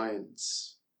against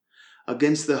giants.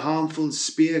 Against the harmful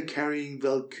spear-carrying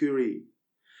Valkyrie,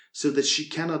 so that she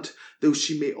cannot, though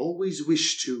she may always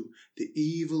wish to, the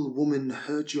evil woman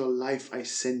hurt your life I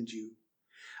send you.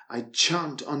 I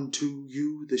chant unto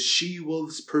you the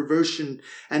she-wolf's perversion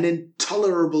and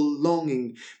intolerable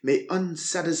longing. May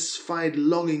unsatisfied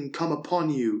longing come upon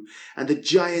you, and the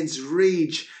giant's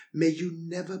rage. May you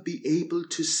never be able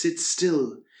to sit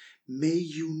still. May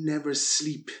you never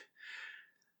sleep.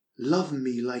 Love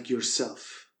me like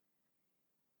yourself.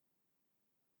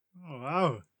 Oh,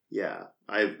 wow. Yeah,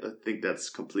 I think that's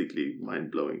completely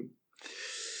mind-blowing.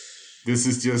 This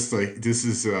is just like, this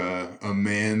is a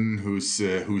man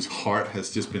whose heart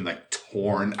has just been like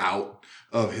torn out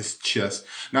of his chest.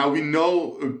 Now we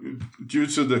know, due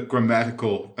to the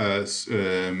grammatical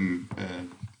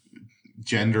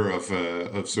gender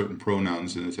of certain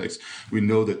pronouns in the text, we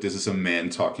know that this is a man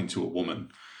talking to a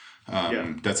woman.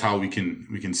 That's how we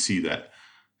can see that.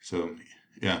 So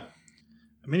yeah.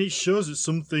 I mean, it shows that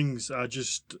some things are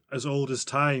just as old as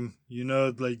time, you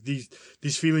know, like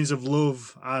these feelings of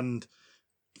love and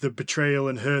the betrayal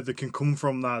and hurt that can come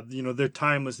from that, you know, they're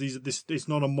timeless. It's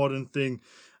not a modern thing.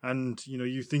 And, you know,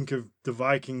 you think of the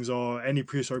Vikings or any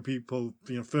prehistoric people,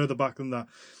 you know, further back than that,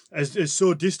 as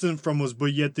so distant from us,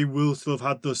 but yet they will still have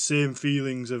had those same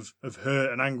feelings of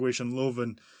hurt and anguish and love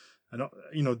and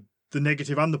you know, the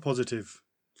negative and the positive.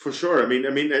 For sure. I mean,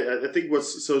 I think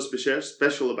what's so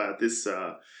special about this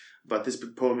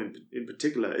poem in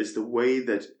particular is the way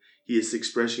that he is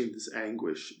expressing this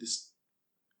anguish, this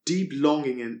deep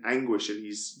longing and anguish, and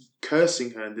he's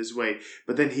cursing her in this way.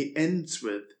 But then he ends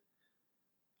with,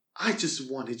 "I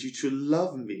just wanted you to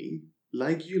love me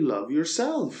like you love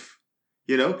yourself."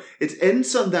 You know, it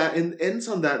ends on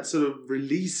that sort of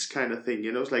release kind of thing.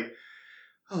 You know, it's like,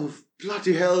 oh,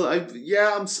 bloody hell,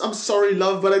 I'm sorry,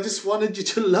 love, but I just wanted you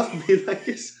to love me like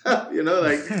yourself, you know,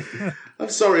 like, I'm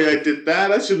sorry I did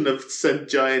that, I shouldn't have sent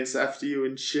giants after you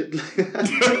and shit like that.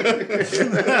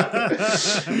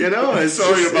 You know,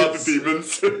 Sorry about the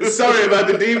demons. Sorry about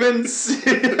the demons.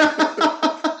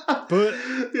 But,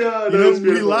 yeah, you know,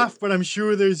 we laugh, but I'm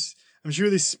sure this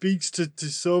speaks to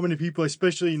so many people,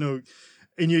 especially, you know,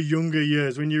 in your younger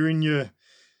years, when you're in your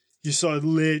sort of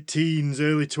late teens,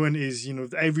 early 20s, you know,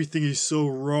 everything is so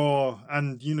raw,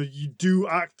 and, you know, you do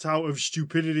act out of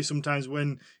stupidity sometimes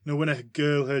when a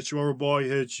girl hurts you or a boy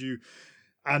hurts you,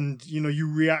 and, you know, you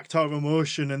react out of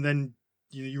emotion, and then,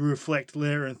 you know, you reflect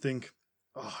later and think,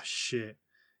 oh, shit,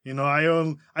 you know, I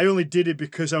only did it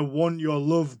because I want your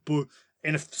love, but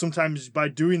sometimes by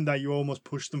doing that, you almost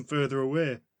push them further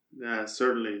away. Yeah,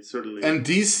 certainly. And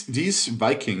these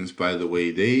Vikings, by the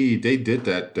way, they did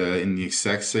that in the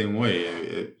exact same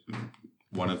way.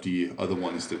 One of the other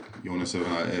ones that Jonas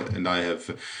and I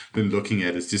have been looking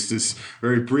at is just this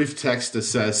very brief text that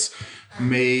says,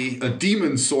 "May a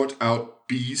demon sort out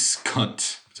B's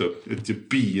cunt." So the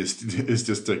B is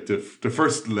just like the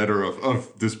first letter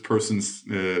of this person's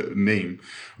name,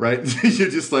 right? You're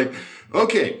just like,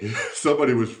 okay,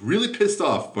 somebody was really pissed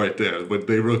off right there when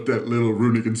they wrote that little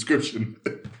runic inscription.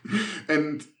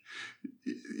 And,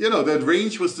 you know, that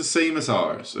range was the same as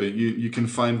ours. So you can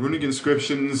find runic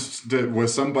inscriptions where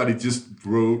somebody just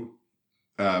wrote,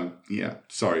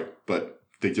 sorry, but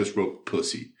they just wrote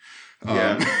pussy.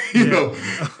 You know,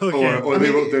 okay. or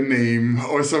they wrote their name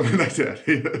or something like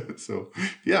that. So,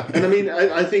 yeah. And I mean,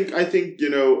 I think you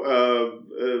know,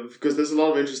 because there's a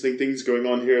lot of interesting things going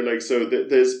on here. Like, so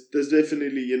there's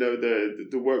definitely, you know,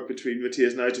 the work between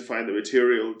Matthias and I to find the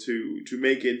material to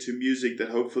make into music that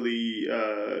hopefully,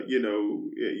 you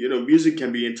know, music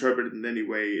can be interpreted in any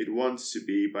way it wants to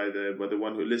be by the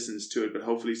one who listens to it. But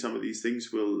hopefully, some of these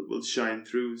things will shine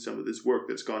through some of this work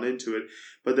that's gone into it.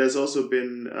 But there's also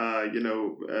been, you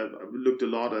know, I've looked a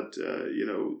lot at, you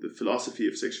know, the philosophy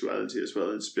of sexuality as well.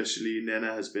 And especially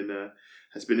Nana has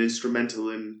been instrumental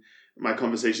in my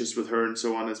conversations with her and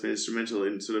so on has been instrumental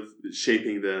in sort of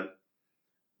shaping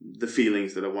the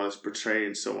feelings that I wanted to portray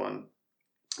and so on.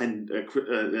 And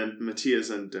Matthias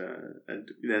and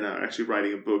Lena are actually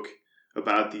writing a book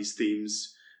about these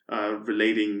themes,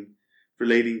 relating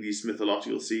these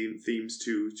mythological themes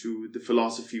to the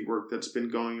philosophy work that's been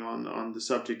going on the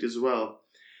subject as well.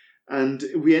 And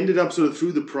we ended up sort of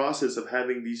through the process of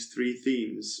having these three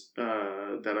themes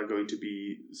that are going to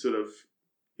be sort of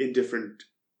in different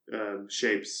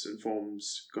shapes and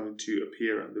forms going to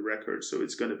appear on the record. So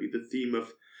it's going to be the theme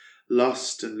of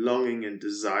lust and longing and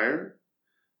desire.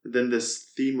 Then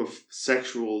this theme of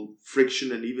sexual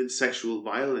friction and even sexual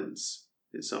violence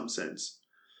in some sense.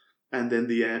 And then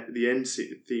the end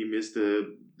theme is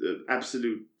the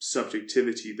absolute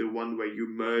subjectivity, the one where you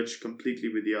merge completely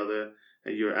with the other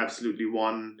and you're absolutely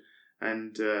one,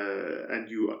 and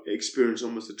you experience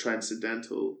almost a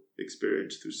transcendental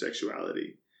experience through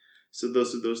sexuality. So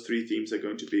those three themes are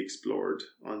going to be explored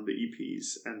on the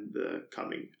EPs and the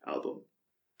coming album.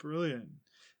 Brilliant.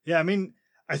 Yeah, I mean,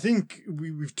 I think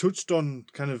we've touched on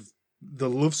kind of the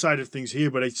love side of things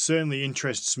here, but it certainly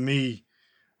interests me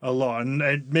a lot.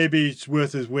 And maybe it's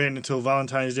worth us waiting until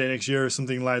Valentine's Day next year or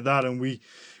something like that. And we,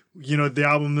 the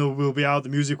album will be out, the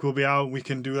music will be out, and we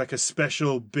can do like a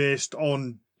special based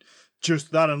on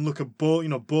just that and look at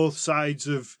both sides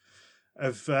of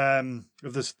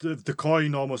the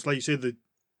coin, almost like you said,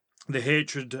 the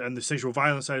hatred and the sexual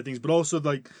violence side of things, but also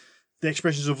like the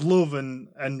expressions of love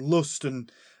and lust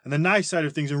and the nice side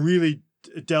of things, and really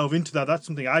delve into that. That's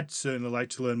something I'd certainly like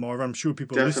to learn more of. I'm sure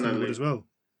people listening would as well.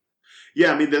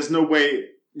 Yeah, I mean, there's no way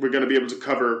we're going to be able to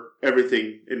cover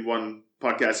everything in one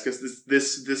podcast, because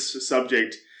this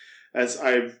subject, as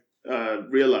I've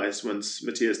realized once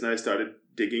Matthias and I started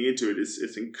digging into it,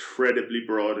 it's incredibly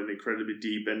broad and incredibly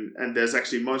deep, and there's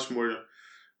actually much more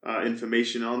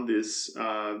information on this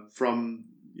from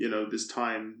this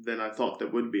time than I thought there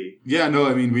would be. Yeah, no,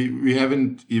 I mean, we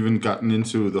haven't even gotten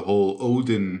into the whole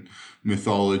Odin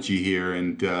mythology here,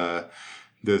 and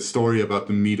the story about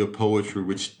the meter poetry,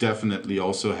 which definitely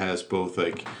also has both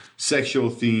like sexual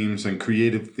themes and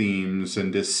creative themes,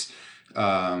 and this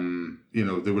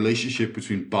the relationship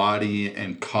between body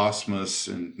and cosmos,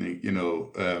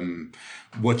 and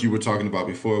what you were talking about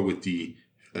before with the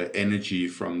energy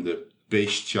from the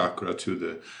base chakra through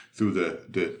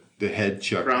the head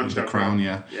chakra, the crown,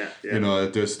 yeah.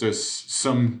 There's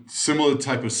some similar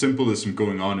type of symbolism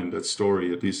going on in that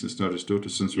story, at least in Snorre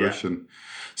Sturluson's version.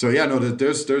 So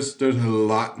there's a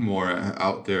lot more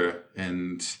out there,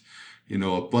 and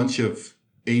a bunch of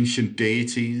ancient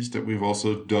deities that we've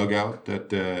also dug out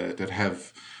that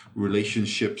have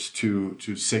relationships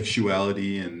to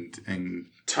sexuality and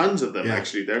tons of them.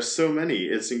 Actually, there's so many.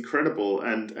 It's incredible,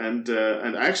 and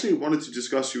I actually wanted to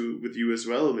discuss with you as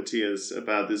well, Matthias,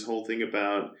 about this whole thing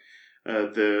about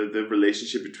the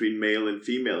relationship between male and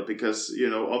female, because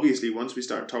obviously once we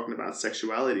start talking about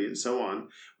sexuality and so on,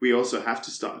 we also have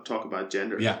to start talk about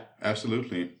gender. Yeah,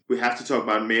 absolutely. We have to talk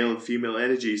about male and female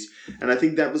energies, and I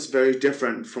think that was very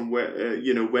different from where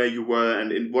where you were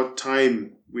and in what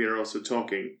time we are also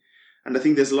talking. And I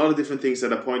think there's a lot of different things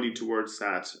that are pointing towards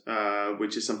that,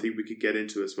 which is something we could get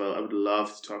into as well. I would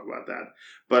love to talk about that,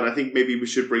 but I think maybe we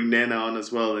should bring Nena on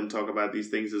as well and talk about these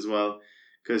things as well,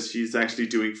 because she's actually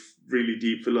doing really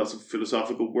deep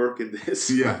philosophical work in this.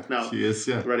 Yeah, now she is.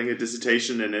 Yeah, writing a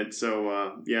dissertation in it.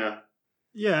 So yeah.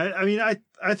 I mean,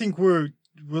 I think we're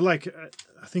like,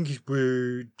 I think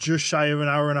we're just shy of an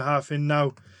hour and a half in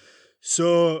now.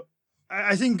 So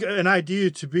I think an idea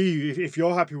to be, if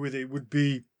you're happy with it, would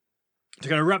be to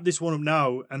kind of wrap this one up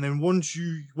now, and then once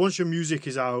your music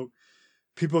is out,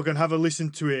 people can have a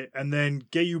listen to it, and then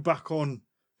get you back on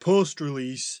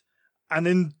post-release. And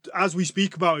then as we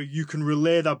speak about it, you can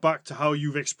relay that back to how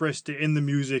you've expressed it in the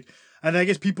music. And I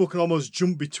guess people can almost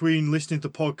jump between listening to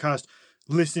the podcast,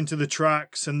 listening to the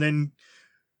tracks, and then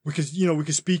we could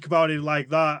speak about it like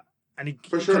that. And it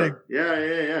for sure.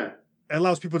 Yeah.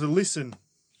 allows people to listen.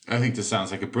 I think this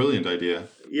sounds like a brilliant idea.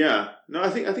 Yeah. No, I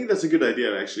think that's a good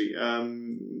idea, actually.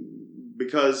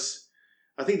 Because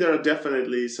I think there are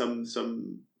definitely some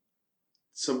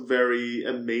very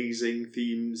amazing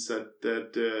themes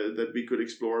that we could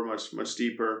explore much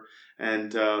deeper,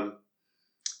 and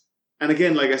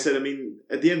again, like I said, I mean,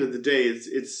 at the end of the day,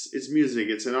 it's music,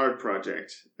 it's an art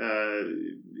project.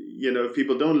 If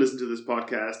people don't listen to this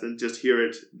podcast and just hear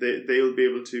it, they'll be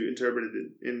able to interpret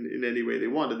it in any way they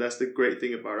want, and that's the great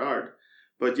thing about art.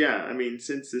 But yeah, I mean,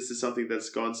 since this is something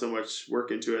that's gone so much work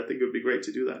into it, I think it would be great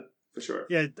to do that for sure.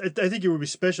 Yeah, I think it would be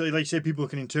special. Like you say, people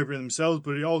can interpret it themselves,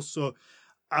 but it also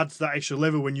adds that extra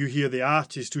level when you hear the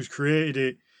artist who's created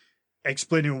it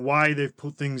explaining why they've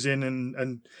put things in,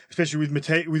 and especially with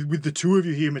with the two of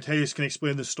you here, Matthias can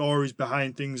explain the stories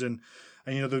behind things and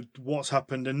what's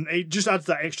happened, and it just adds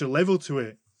that extra level to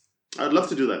it. I'd love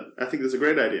to do that. I think that's a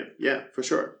great idea. Yeah, for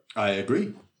sure. I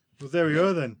agree. Well, there we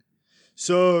go then.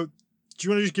 So, do you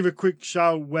want to just give a quick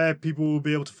shout where people will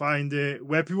be able to find it,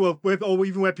 or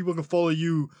even where people can follow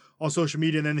you on social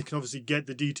media, and then they can obviously get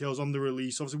the details on the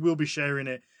release. Obviously, we'll be sharing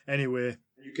it anyway.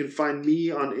 You can find me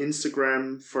on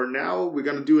Instagram for now. We're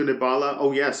going to do an Ebola.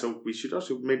 Oh, yeah, so we should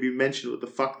also maybe mention what the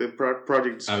fuck the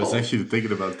project is called. I was actually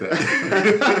thinking about that.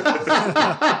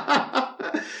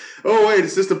 Oh, wait,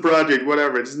 it's just a project,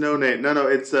 whatever. It's no name. No,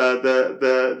 it's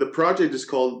the project is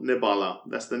called Nebala.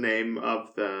 That's the name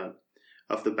of the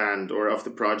band, or of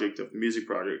the project, of the music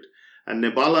project. And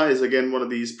Nebala is, again, one of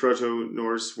these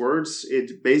Proto-Norse words.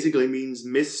 It basically means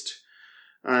mist.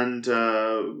 And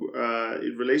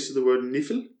it relates to the word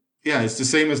niffel. Yeah, it's the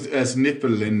same as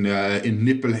nipple in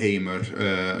Nippelheimer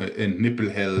and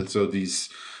Nippelhell. So these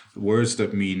words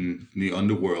that mean the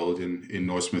underworld in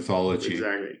Norse mythology.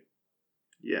 Exactly.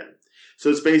 Yeah. So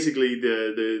it's basically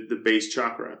the base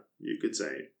chakra, you could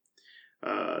say.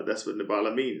 That's what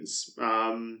Nebala means.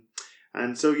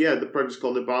 And so, yeah, the project's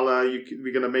called Nebala.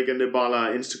 We're going to make a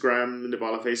Nebala Instagram,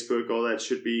 Nebala Facebook, all that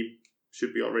should be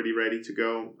already ready to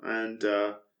go. And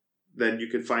then you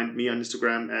can find me on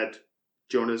Instagram at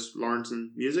Jonas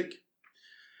Lawrenson Music.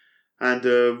 And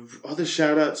other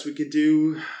shout outs we could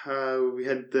do. We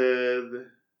had the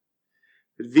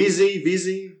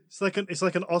Vizi. It's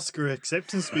like an Oscar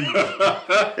acceptance speech.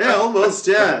 Yeah, almost,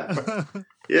 yeah.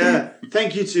 Yeah.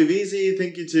 Thank you to Vizi.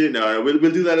 Thank you to... No, we'll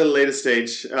do that at a later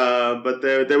stage. But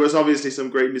there was obviously some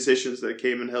great musicians that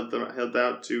came and helped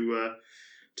out to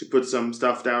put some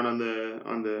stuff down on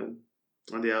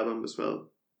the album as well.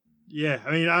 Yeah,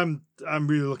 I mean, I'm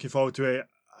really looking forward to it.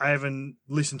 I haven't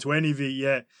listened to any of it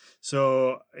yet,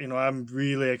 so I'm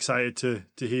really excited to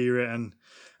hear it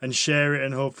and share it,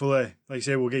 and hopefully, like I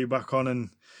say, we'll get you back on and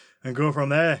go from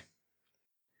there.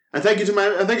 And thank you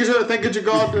to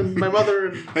God and my mother.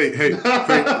 And... Hey!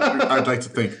 I'd like to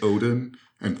thank Odin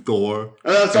and Thor.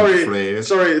 Sorry, and Freyr,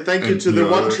 thank you to the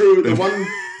one true God,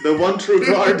 the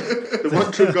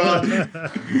one true God.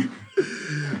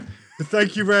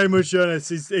 Thank you very much,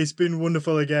 Jonas. It's been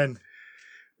wonderful again.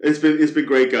 It's been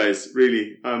great, guys.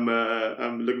 Really, I'm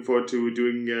looking forward to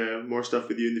doing more stuff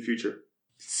with you in the future.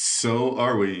 So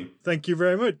are we. Thank you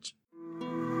very much.